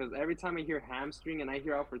communication because every time I hear hamstring and I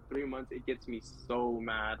hear out for 3 months, it gets me so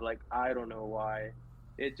mad. Like, I don't know why.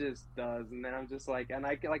 It just does. And then I'm just like, and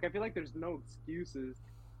I feel like there's no excuses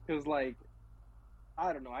because like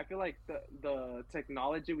I don't know. I feel like the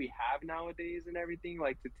technology we have nowadays and everything,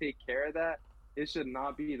 like to take care of that, it should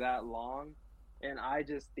not be that long. And I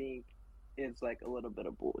just think it's like a little bit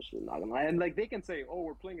of bullshit, not gonna lie. And like they can say, "Oh,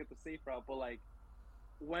 we're playing at the safe route," but like,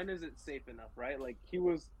 when is it safe enough, right? Like he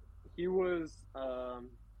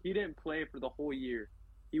didn't play for the whole year.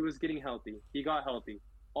 He was getting healthy. He got healthy.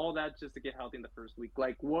 All that just to get healthy in the first week.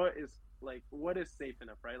 What is safe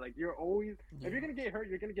enough, right? Like you're always if you're gonna get hurt,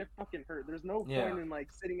 you're gonna get fucking hurt. There's no point in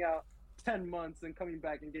like sitting out 10 months and coming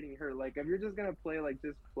back and getting hurt. Like if you're just gonna play, like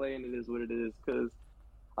just play and it is what it is. Because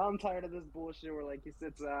I'm tired of this bullshit where like he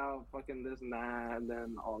sits out, fucking this and that, and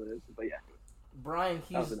then all this. But yeah. Brian,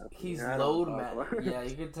 he's load man. Yeah,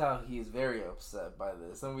 you can tell he's very upset by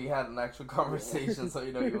this, and we had an actual conversation, so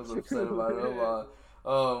you know he was upset about it a lot.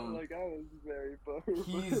 Like I was very bummed.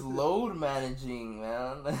 He's load managing,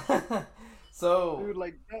 man. So, dude,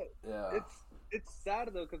 like that. Yeah. It's sad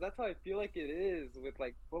though, because that's how I feel like it is with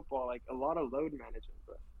like football, like a lot of load management.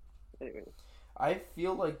 But anyway, I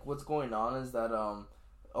feel like what's going on is that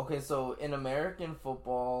okay, so in American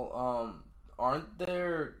football, aren't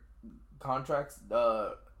there contracts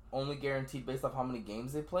only guaranteed based off how many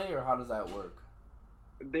games they play, or how does that work?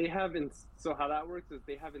 They have so how that works is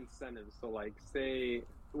they have incentives. So like say,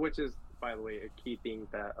 which is by the way a key thing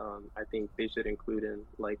that I think they should include in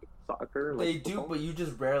like soccer. They like, do, football. But you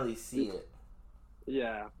just rarely see it.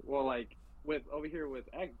 Yeah, well, like with over here with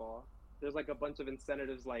egg ball, there's like a bunch of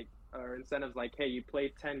incentives like hey, you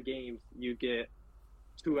play 10 games, you get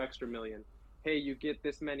 2 extra million. Hey, you get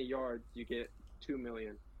this many yards, you get 2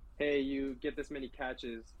 million. Hey, you get this many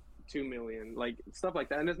catches, 2 million, like stuff like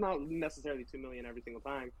that. And it's not necessarily 2 million every single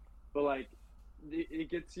time, but like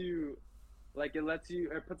it gets you, like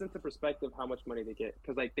it puts into perspective how much money they get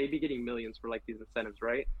because like they be getting millions for like these incentives,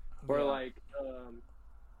 right? Yeah. Or like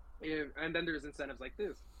and then there's incentives like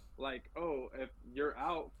this, like if you're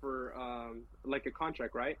out for like a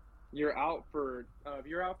contract, right? You're out for if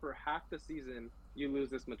you're out for half the season, you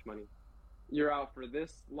lose this much money. You're out for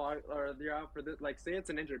this long, or you're out for this. Like, say it's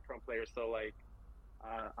an injured prone player, so like,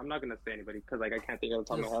 I'm not gonna say anybody because like I can't think of the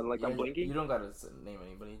top of my head. Like I'm blinking. You don't gotta name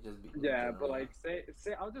anybody. Just be. Yeah, but like say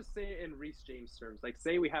I'll just say it in Reece James terms. Like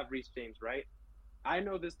say we have Reece James, right? I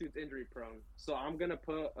know this dude's injury prone, so I'm gonna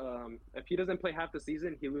put if he doesn't play half the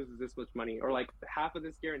season, he loses this much money, or like half of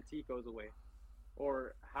this guarantee goes away,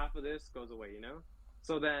 or half of this goes away. You know,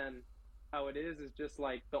 so then how it is just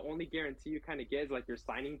like the only guarantee you kind of get is like your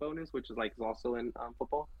signing bonus, which is like also in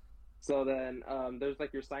football. So then there's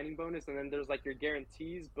like your signing bonus, and then there's like your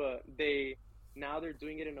guarantees, but they're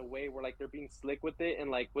doing it in a way where like they're being slick with it, and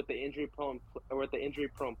like with the injury prone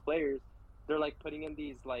players, they're like putting in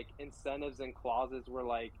these like incentives and clauses where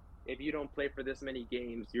like if you don't play for this many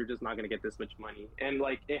games, you're just not gonna get this much money, and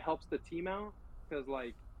like it helps the team out because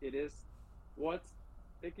like it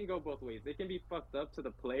can go both ways. It can be fucked up to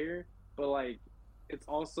the player, but like it's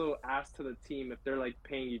also asked to the team if they're like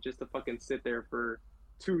paying you just to fucking sit there for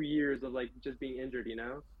 2 years of like just being injured, you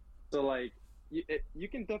know? So like you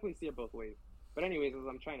can definitely see it both ways. But anyways, as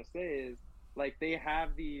I'm trying to say is like they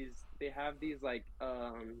have these like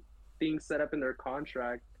things set up in their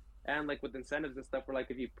contract and like with incentives and stuff where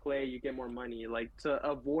like if you play you get more money, like to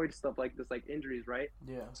avoid stuff like this, like injuries, right?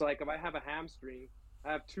 Yeah. So like if I have a hamstring,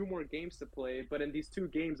 I have 2 more games to play, but in these 2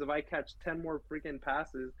 games if I catch 10 more freaking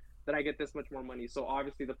passes, then I get this much more money. So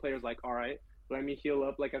obviously the player's like, all right, let me heal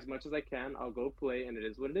up like as much as I can. I'll go play, and it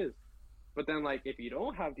is what it is. But then like if you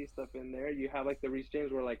don't have these stuff in there, you have like the Reece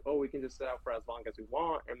James where like, oh, we can just sit out for as long as we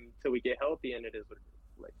want until we get healthy, and it is what it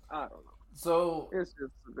is. Like I don't know. So it's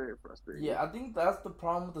just very frustrating. Yeah, I think that's the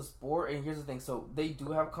problem with the sport. And here's the thing: so they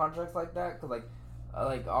do have contracts like that because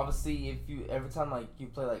like obviously if you every time like you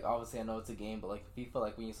play, like obviously I know it's a game, but like FIFA,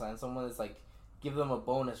 like when you sign someone, it's like give them a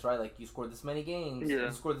bonus, right? Like you scored this many games,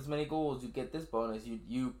 you scored this many goals, you get this bonus.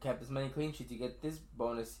 You kept this many clean sheets, you get this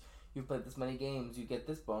bonus. You played this many games, you get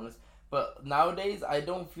this bonus. But nowadays, I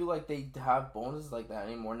don't feel like they have bonuses like that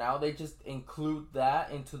anymore. Now they just include that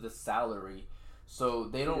into the salary, so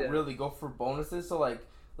they don't really go for bonuses. So like,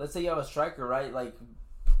 let's say you have a striker, right?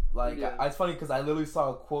 It's funny because I literally saw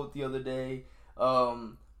a quote the other day,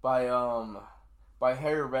 by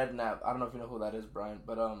Harry Redknapp. I don't know if you know who that is, Brian,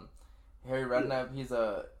 but Harry Redknapp,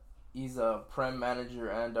 he's a Prem manager,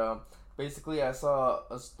 and Basically, I saw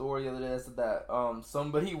a story the other day that said that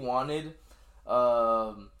somebody wanted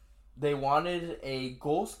they wanted a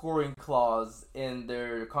goal scoring clause in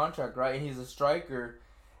their contract, right? And he's a striker,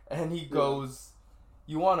 and he Yeah. goes,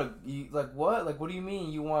 "You want like what? Like what do you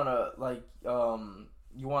mean you want to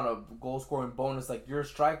you want a goal scoring bonus? Like you're a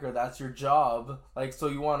striker, that's your job. Like so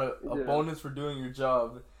you want a Yeah. bonus for doing your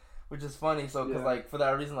job." Which is funny, so because Yeah. like for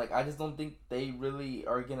that reason, like I just don't think they really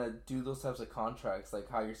are gonna do those types of contracts, like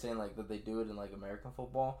how you're saying, like that they do it in like American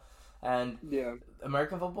football, and Yeah.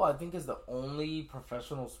 American football I think is the only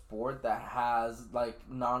professional sport that has like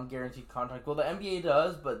non-guaranteed contract. Well, the NBA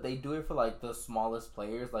does, but they do it for like the smallest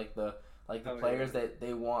players, like the Oh, players yeah. that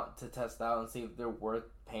they want to test out and see if they're worth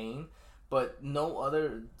paying. But no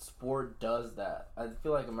other sport does that. I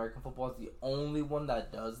feel like American football is the only one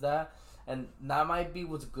that does that, and that might be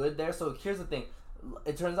what's good there. So here's the thing: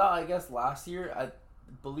 it turns out, I guess last year, I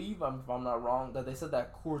believe, if I'm not wrong, that they said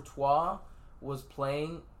that Courtois was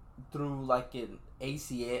playing through like an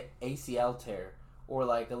ACL tear or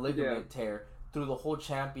like a Yeah. ligament tear through the whole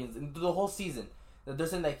Champions and through the whole season. That they're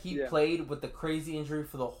saying that he Yeah. played with the crazy injury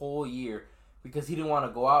for the whole year because he didn't want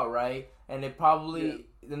to go out, right? And it Yeah. probably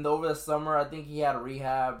over the summer, I think he had a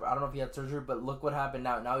rehab. I don't know if he had surgery, but look what happened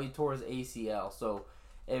now. Now he tore his ACL. So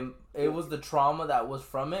it was the trauma that was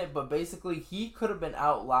from it. But basically, he could have been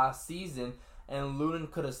out last season, and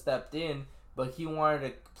Lunin could have stepped in, but he wanted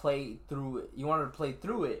to play through it. He wanted to play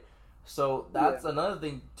through it. So that's Yeah. another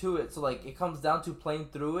thing to it. So like it comes down to playing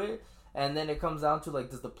through it, and then it comes down to like,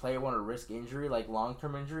 does the player want to risk injury, like long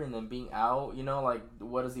term injury, and then being out? You know, like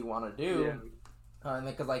what does he want to do? Yeah. And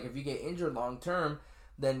because like if you get injured long term,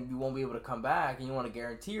 then you won't be able to come back, and you want to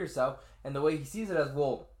guarantee yourself. And the way he sees it as,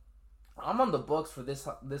 well, I'm on the books for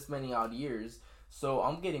this many odd years, so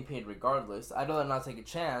I'm getting paid regardless. I'd rather not take a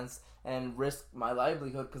chance and risk my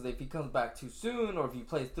livelihood, because if he comes back too soon or if he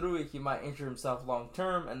plays through it, he might injure himself long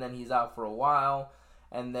term, and then he's out for a while,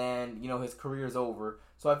 and then his career's over.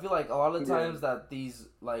 So I feel like a lot of Yeah. times that these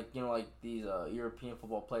these European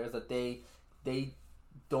football players, that they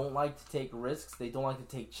don't like to take risks, they don't like to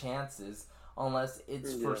take chances unless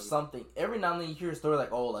it's for Yeah. something. Every now and then you hear a story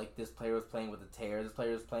like, oh, like this player was playing with a tear, this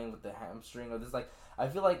player was playing with the hamstring, or this, like, I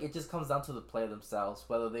feel like it just comes down to the player themselves,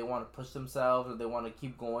 whether they want to push themselves or they want to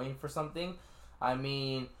keep going for something. I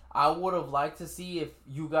mean, I would have liked to see if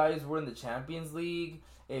you guys were in the Champions League,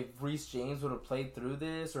 if Reece James would have played through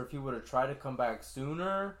this, or if he would have tried to come back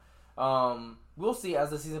sooner. We'll see as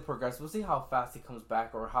the season progresses. We'll see how fast he comes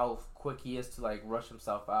back or how quick he is to like rush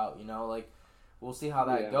himself out. Like we'll see how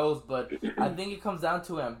that Yeah. goes. But I think it comes down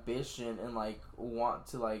to ambition and like want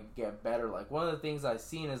to like get better. Like one of the things I've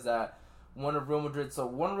seen is that one of Real Madrid's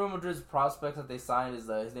prospects that they signed is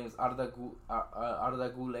his name is Arda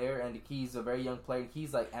Güler, and he's a very young player.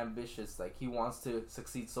 He's like ambitious. Like he wants to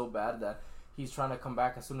succeed so bad that he's trying to come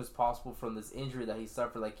back as soon as possible from this injury that he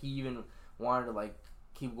suffered. Like he even wanted to like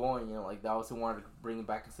keep going, like they obviously wanted to bring him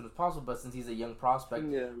back as soon as possible, but since he's a young prospect,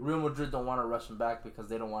 Yeah. Real Madrid don't want to rush him back because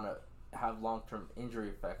they don't want to have long-term injury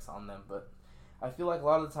effects on them. But I feel like a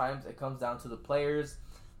lot of the times it comes down to the players,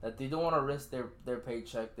 that they don't want to risk their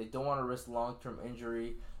paycheck, they don't want to risk long-term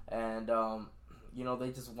injury, and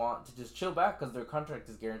they just want to just chill back because their contract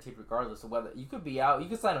is guaranteed regardless of whether you could be out. You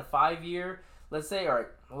could sign a 5-year, let's say. All right,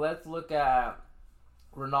 let's look at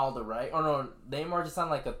Ronaldo, right? Or no, Neymar just signed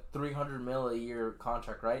like a 300 mil a year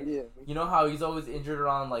contract, right? Yeah. You know how he's always injured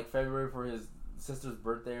around like February for his sister's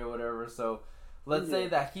birthday or whatever. So let's say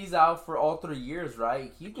that he's out for all 3 years,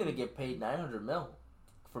 right? He's gonna get paid 900 mil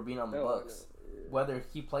for being on the Bucks, whether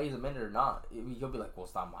he plays a minute or not. He'll be like, well,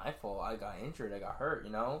 it's not my fault. I got injured. I got hurt.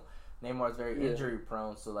 Neymar's very injury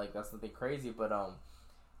prone, so like that's nothing crazy. But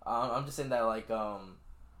I'm just saying that like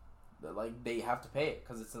they have to pay it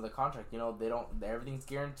because it's in the contract. They don't. Everything's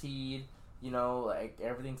guaranteed. Like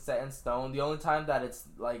everything's set in stone. The only time that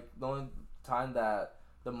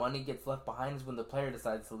the money gets left behind is when the player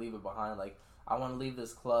decides to leave it behind. Like, I want to leave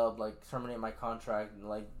this club. Like, terminate my contract and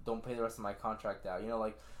like don't pay the rest of my contract out.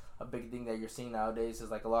 Like a big thing that you're seeing nowadays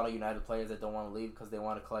is like a lot of United players that don't want to leave because they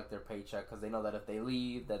want to collect their paycheck because they know that if they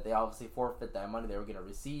leave, that they obviously forfeit that money they were gonna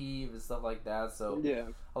receive and stuff like that. So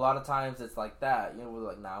a lot of times it's like that. We're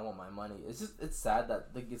like, nah, I want my money. It's sad that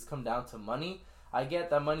it's come down to money. I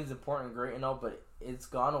get that money's important, great, but it's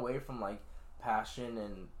gone away from like passion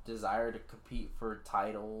and desire to compete for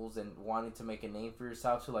titles and wanting to make a name for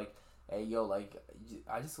yourself. So like, hey, yo, like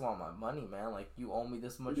I just want my money, man. Like you owe me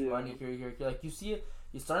this much money here. Like you see it.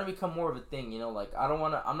 It's starting to become more of a thing, like I don't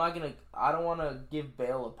want to give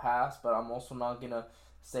Bale a pass, but I'm also not going to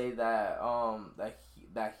say that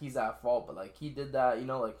that he's at fault, but like he did that,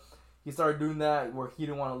 like he started doing that where he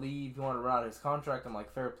didn't want to leave. He wanted to run out his contract. I'm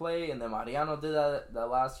like, fair play. And then Mariano did that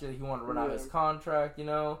last year. He wanted to run out his contract, you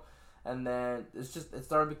know. And then it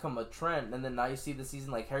started to become a trend. And then now you see the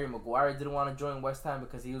season like Harry Maguire didn't want to join West Ham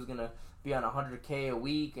because he was gonna be on $100K a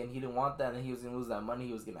week, and he didn't want that, and he was gonna lose that money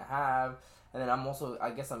he was gonna have. And then I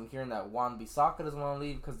guess I'm hearing that Wan-Bissaka doesn't want to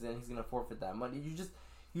leave because then he's gonna forfeit that money.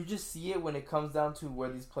 You just see it when it comes down to where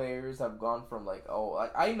these players have gone from like, oh,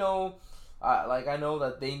 like I know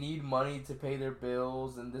that they need money to pay their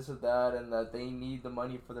bills and this or that, and that they need the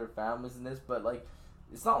money for their families and this, but like,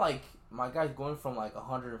 it's not like my guy's going from like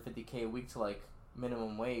 150K a week to like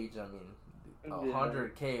minimum wage. I mean,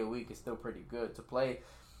 100K a week is still pretty good to play.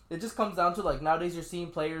 It just comes down to like nowadays you're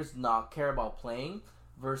seeing players not care about playing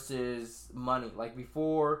versus money. Like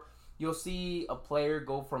before, you'll see a player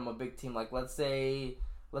go from a big team, like let's say,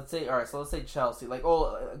 all right, so let's say Chelsea. Like,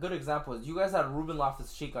 a good example is you guys had Ruben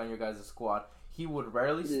Loftus-Cheek on your guys' squad. He would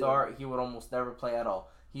rarely start. He would almost never play at all.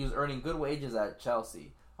 He was earning good wages at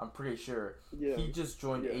Chelsea, I'm pretty sure. Yeah. He just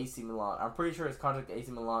joined AC Milan. I'm pretty sure his contract at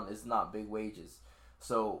AC Milan is not big wages.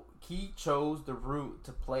 So he chose the route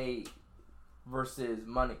to play versus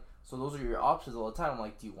money. So those are your options all the time.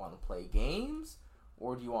 Like, do you want to play games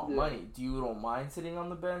or do you want money? Do you don't mind sitting on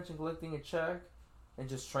the bench and collecting a check and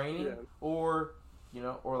just training, or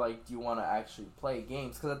like, do you want to actually play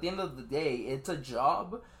games? Because at the end of the day, it's a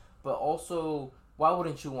job, but also, why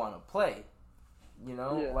wouldn't you want to play?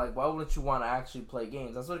 Like, why wouldn't you want to actually play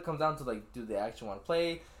games? That's what it comes down to. Like, do they actually want to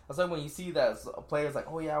play? That's like when you see that players like,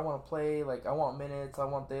 oh yeah, I want to play. Like, I want minutes. I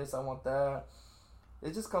want this. I want that.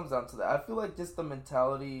 It just comes down to that. I feel like just the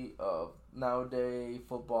mentality of nowadays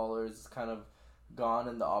footballers is kind of gone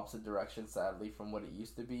in the opposite direction, sadly, from what it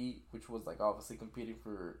used to be, which was like obviously competing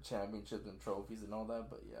for championships and trophies and all that.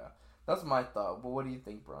 But yeah, that's my thought. But what do you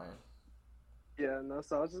think, Brian? Yeah, no,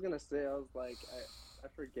 so I was just gonna say, I was like, I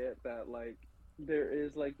forget that like there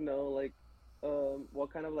is like no like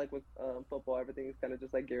what kind of like with football, everything is kind of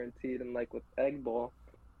just like guaranteed, and like with egg ball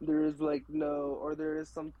there is like no, or there is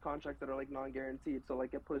some contracts that are like non-guaranteed, so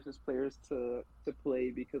like it pushes players to play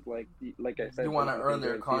because like like I said, you want to earn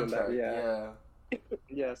their contract.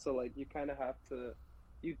 Yeah, so like you kind of have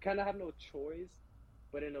no choice,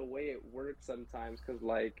 but in a way it works sometimes because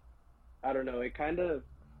like I don't know, it kind of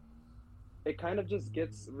just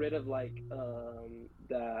gets rid of like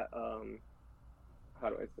that how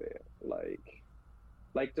do I say it,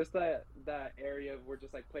 like just that area where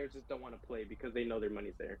just like players just don't want to play because they know their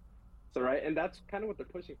money's there. So right, and that's kind of what they're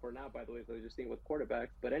pushing for now, by the way, so you're seeing with quarterbacks.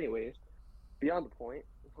 But anyways, beyond the point,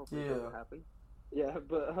 hopefully it doesn't happen. Yeah,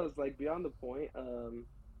 but I was like, beyond the point,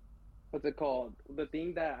 what's it called? The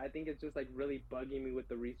thing that I think is just like really bugging me with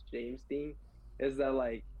the Reece James thing is that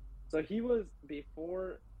like, so he was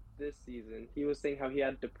before this season, he was saying how he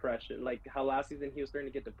had depression, like how last season he was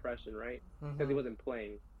starting to get depression, right? Because he wasn't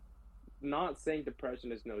playing. Not saying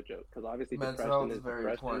depression is no joke, because obviously mental depression is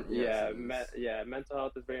very important. Yes, mental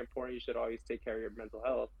health is very important. You should always take care of your mental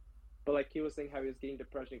health. But like he was saying how he was getting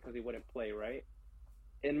depression because he wouldn't play, right?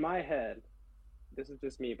 In my head, this is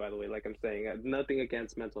just me, by the way. Like I'm saying, nothing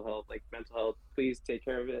against mental health. Like mental health, please take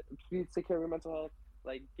care of it. Please take care of your mental health.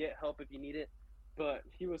 Like get help if you need it. But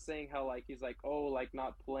he was saying how like he's like, oh, like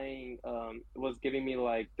not playing was giving me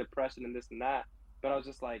like depression and this and that. But I was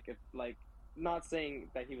just like, if like not saying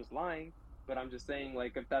that he was lying, but I'm just saying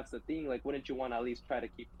like if that's the thing, like wouldn't you want to at least try to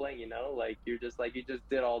keep playing? Like you're just like you just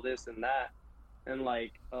did all this and that. And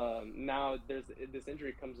like now there's this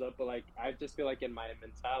injury comes up, but like I just feel like in my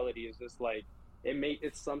mentality is just like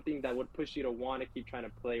it's something that would push you to want to keep trying to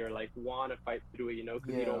play or like want to fight through it,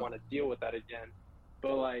 because you don't want to deal with that again.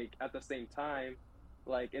 But like at the same time,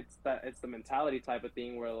 like it's the mentality type of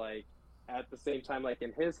thing where like at the same time, like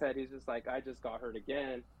in his head, he's just like, I just got hurt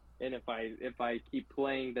again, and if I keep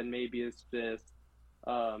playing, then maybe it's just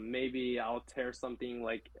maybe I'll tear something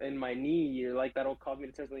like in my knee, or like that'll cause me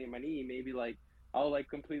to tear something in my knee. Maybe like I'll like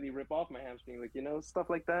completely rip off my hamstring, like stuff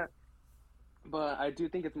like that. But I do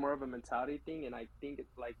think it's more of a mentality thing, and I think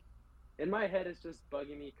it's like in my head it's just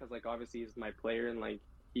bugging me because like obviously he's my player and like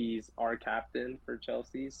he's our captain for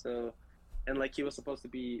Chelsea, so and like he was supposed to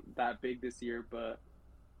be that big this year, but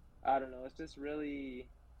I don't know. It's just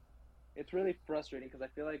it's really frustrating because I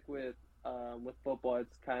feel like with football,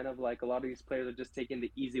 it's kind of like a lot of these players are just taking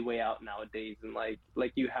the easy way out nowadays, and like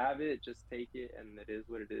you have it, just take it, and it is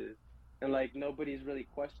what it is, and like nobody's really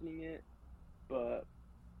questioning it. But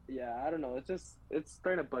yeah, I don't know. It's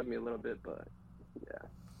starting to bug me a little bit, but yeah,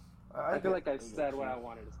 I feel like I said what I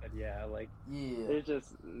wanted to say. Yeah, like it's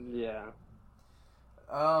just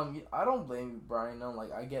I don't blame you, Brian. No,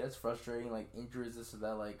 like I get it's frustrating, like injuries, this or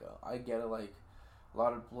that. Like I get it. Like a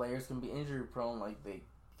lot of players can be injury prone. Like they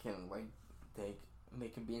can like they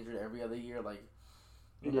can be injured every other year. Like,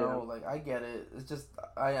 you Yeah. know, like I get it. It's just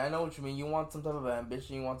I know what you mean. You want some type of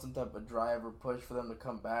ambition. You want some type of drive or push for them to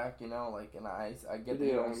come back. You know, like, and I get that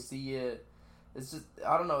you don't see it. It's just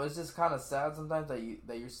I don't know. It's just kind of sad sometimes that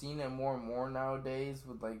you're seeing it more and more nowadays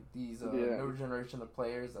with like these newer generation of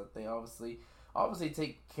players that they obviously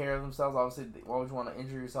take care of themselves. Obviously, why would you want to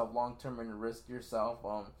injure yourself long term and risk yourself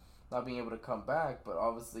not being able to come back? But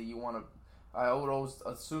obviously, you want to. I would always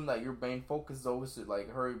assume that your main focus is always to like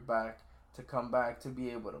hurry back to come back to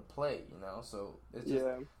be able to play. You know, so it's just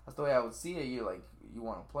that's the way I would see it. You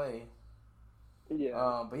want to play.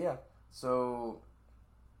 Yeah. But yeah, so.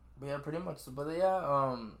 But yeah, pretty much. But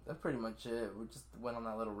yeah, that's pretty much it. We just went on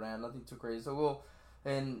that little rant. Nothing too crazy. So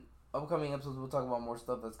in upcoming episodes, we'll talk about more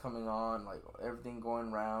stuff that's coming on, like everything going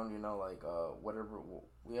around. You know, like whatever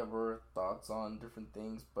we have our thoughts on different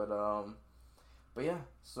things. But yeah.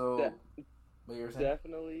 So, but you're saying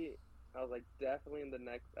definitely. I was like, definitely in the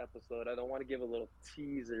next episode. I don't want to give a little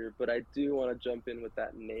teaser, but I do want to jump in with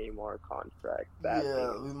that Neymar contract. That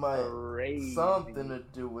we might crazy. Something to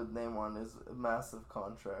do with Neymar and his massive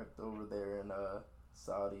contract over there in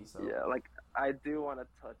Saudi. So yeah, like I do want to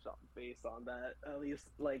touch on base on that at least,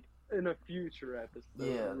 like in a future episode.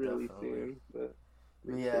 Yeah, really definitely. soon.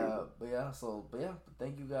 But yeah.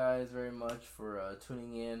 Thank you guys very much for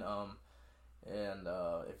tuning in. And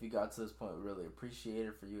if you got to this point, we really appreciate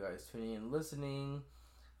it for you guys tuning in and listening.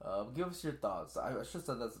 Give us your thoughts. I should have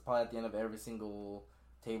said that's probably at the end of every single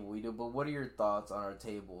table we do, but what are your thoughts on our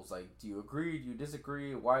tables? Like, do you agree? Do you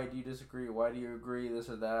disagree? Why do you disagree? Why do you agree? This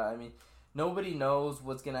or that? I mean, nobody knows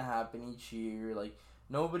what's going to happen each year. Like,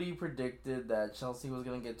 nobody predicted that Chelsea was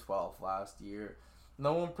going to get 12th last year.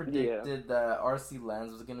 No one predicted that RC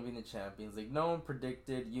Lens was going to be in the Champions League. No one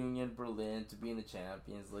predicted Union Berlin to be in the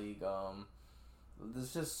Champions League.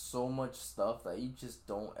 There's just so much stuff that you just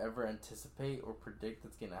don't ever anticipate or predict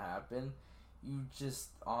that's going to happen. You just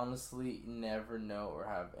honestly never know or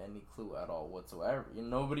have any clue at all whatsoever.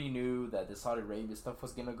 Nobody knew that the Saudi Arabia stuff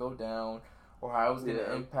was going to go down or how it was going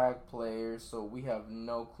to impact players. So we have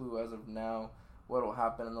no clue as of now what will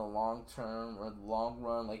happen in the long term or the long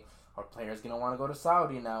run. Like, are players going to want to go to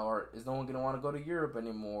Saudi now, or is no one going to want to go to Europe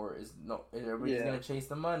anymore? Is everybody going to chase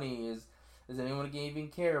the money? Does anyone even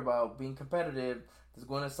care about being competitive? Does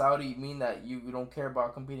going to Saudi mean that you don't care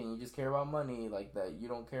about competing? You just care about money, like that. You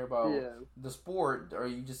don't care about the sport, or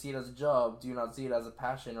you just see it as a job. Do you not see it as a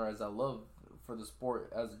passion or as a love for the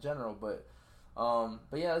sport as a general? But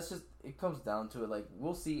yeah, it comes down to it. Like,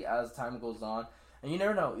 we'll see as time goes on, and you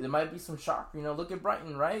never know. There might be some shock. Look at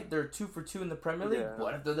Brighton, right? They're 2 for 2 in the Premier League. Yeah.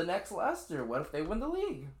 What if they're the next Leicester? What if they win the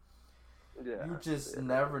league? Yeah, you just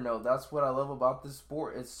never know. That's what I love about this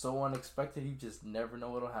sport. It's so unexpected. You just never know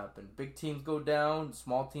what'll happen. Big teams go down,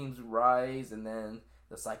 small teams rise, and then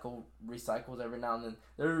the cycle recycles every now and then.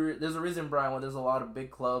 There's a reason, Brian, why there's a lot of big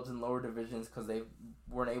clubs in lower divisions, because they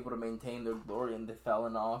weren't able to maintain their glory and they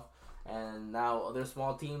fallen off. And now other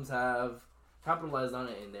small teams have capitalized on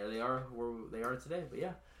it, and there they are where they are today. But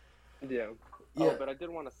yeah. Oh, but I did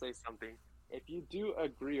want to say something. If you do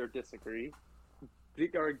agree or disagree,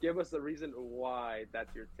 or give us a reason why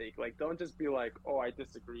that's your take. Like, don't just be like, "Oh, I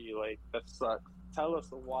disagree." Like, that sucks. Tell us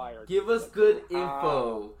why. Or give us good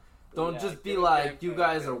info. Don't just be like, "You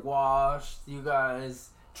guys are washed. You guys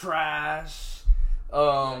trash."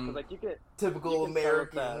 Like typical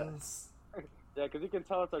Americans. Yeah, because you can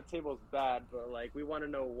tell us our table's bad, but like we want to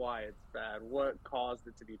know why it's bad. What caused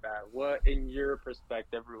it to be bad? What, in your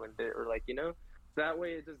perspective, ruined it? Or like, that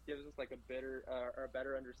way it just gives us like a better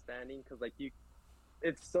understanding. Because like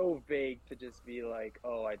it's so vague to just be like,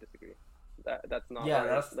 "Oh, I disagree." That's not. Yeah,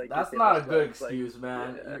 right. that's not a good excuse,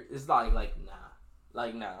 man. It's not like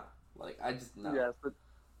nah. Like, I just nah.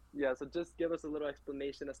 So just give us a little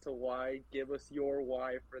explanation as to why. Give us your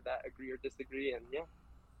why for that agree or disagree, and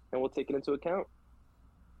we'll take it into account.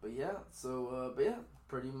 But yeah,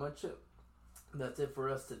 pretty much it. That's it for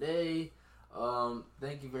us today.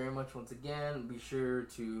 Thank you very much once again. Be sure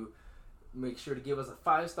to make sure to give us a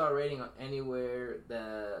 5-star rating on anywhere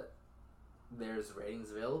that there's ratings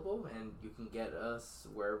available, and you can get us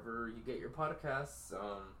wherever you get your podcasts.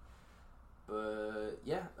 But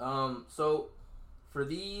yeah, so for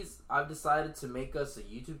these, I've decided to make us a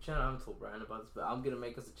YouTube channel. I haven't told Brian about this, but I'm gonna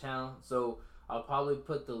make us a channel. So I'll probably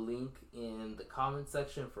put the link in the comment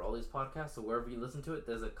section for all these podcasts. So wherever you listen to it,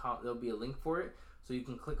 there'll be a link for it. So you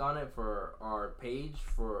can click on it for our page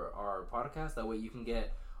for our podcast. That way you can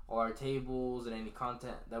get all our tables and any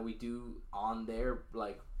content that we do on there,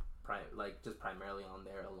 just primarily on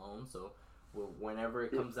there alone. So whenever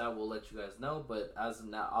it comes out, we'll let you guys know. But as of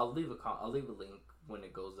now, I'll leave a link when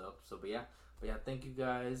it goes up. So, but yeah, thank you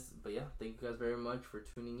guys. But yeah, thank you guys very much for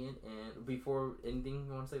tuning in. And before anything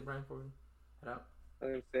you want to say, Brian, before we head out?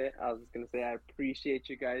 I was just gonna say I appreciate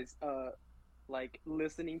you guys like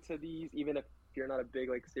listening to these, even if you're not a big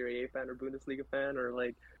like Serie A fan or Bundesliga fan or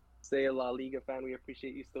like say a La Liga fan. We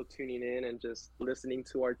appreciate you still tuning in and just listening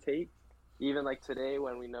to our takes. Even like today,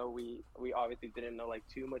 when we know we obviously didn't know like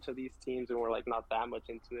too much of these teams and we're like not that much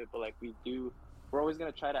into it, but like we do. We're always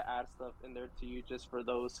gonna try to add stuff in there to you just for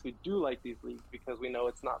those who do like these leagues because we know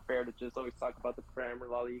it's not fair to just always talk about the Prem or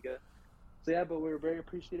La Liga. So yeah, but we're very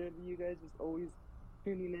appreciative of you guys just always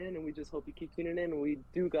tuning in, and we just hope you keep tuning in. And we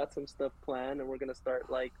do got some stuff planned, and we're gonna start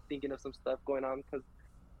like thinking of some stuff going on because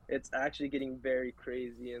it's actually getting very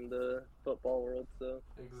crazy in the football world. So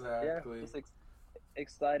Exactly. yeah, just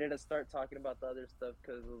excited to start talking about the other stuff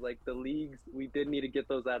because like the leagues, we did need to get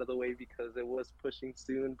those out of the way because it was pushing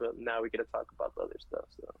soon, but now we get to talk about the other stuff.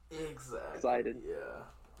 So Exactly. excited.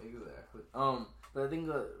 Yeah. Exactly. But I think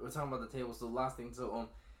we're talking about the table. So last thing. So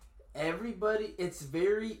everybody, it's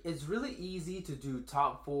really easy to do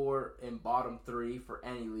top 4 and bottom 3 for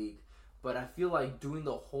any league, but I feel like doing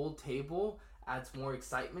the whole table adds more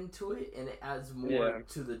excitement to it, and it adds more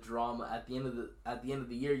to the drama at the end of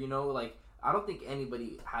the year. You know, like I don't think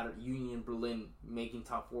anybody had a Union Berlin making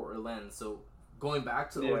top 4 or Lens. So going back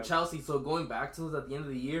to or Chelsea, so going back to those at the end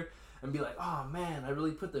of the year and be like, oh man, I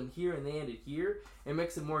really put them here and they ended here. It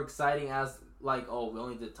makes it more exciting as like, oh, we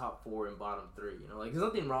only did top 4 and bottom 3. You know, like there's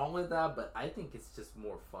nothing wrong with that, but I think it's just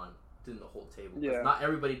more fun doing the whole table. Yeah. Not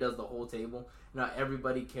everybody does the whole table. Not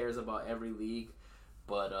everybody cares about every league.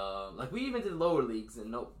 But like we even did lower leagues, and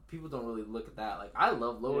no, people don't really look at that. Like I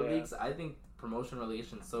love lower leagues. I think promotion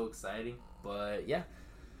relegation is so exciting. But yeah,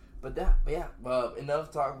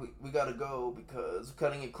 enough talk. We gotta go because we're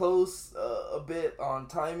cutting it close a bit on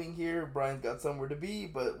timing here. Brian's got somewhere to be,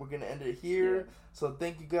 but we're gonna end it here. Yeah. So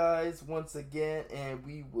thank you guys once again, and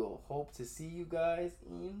we will hope to see you guys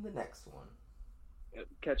in the next one.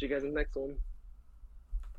 Catch you guys in the next one.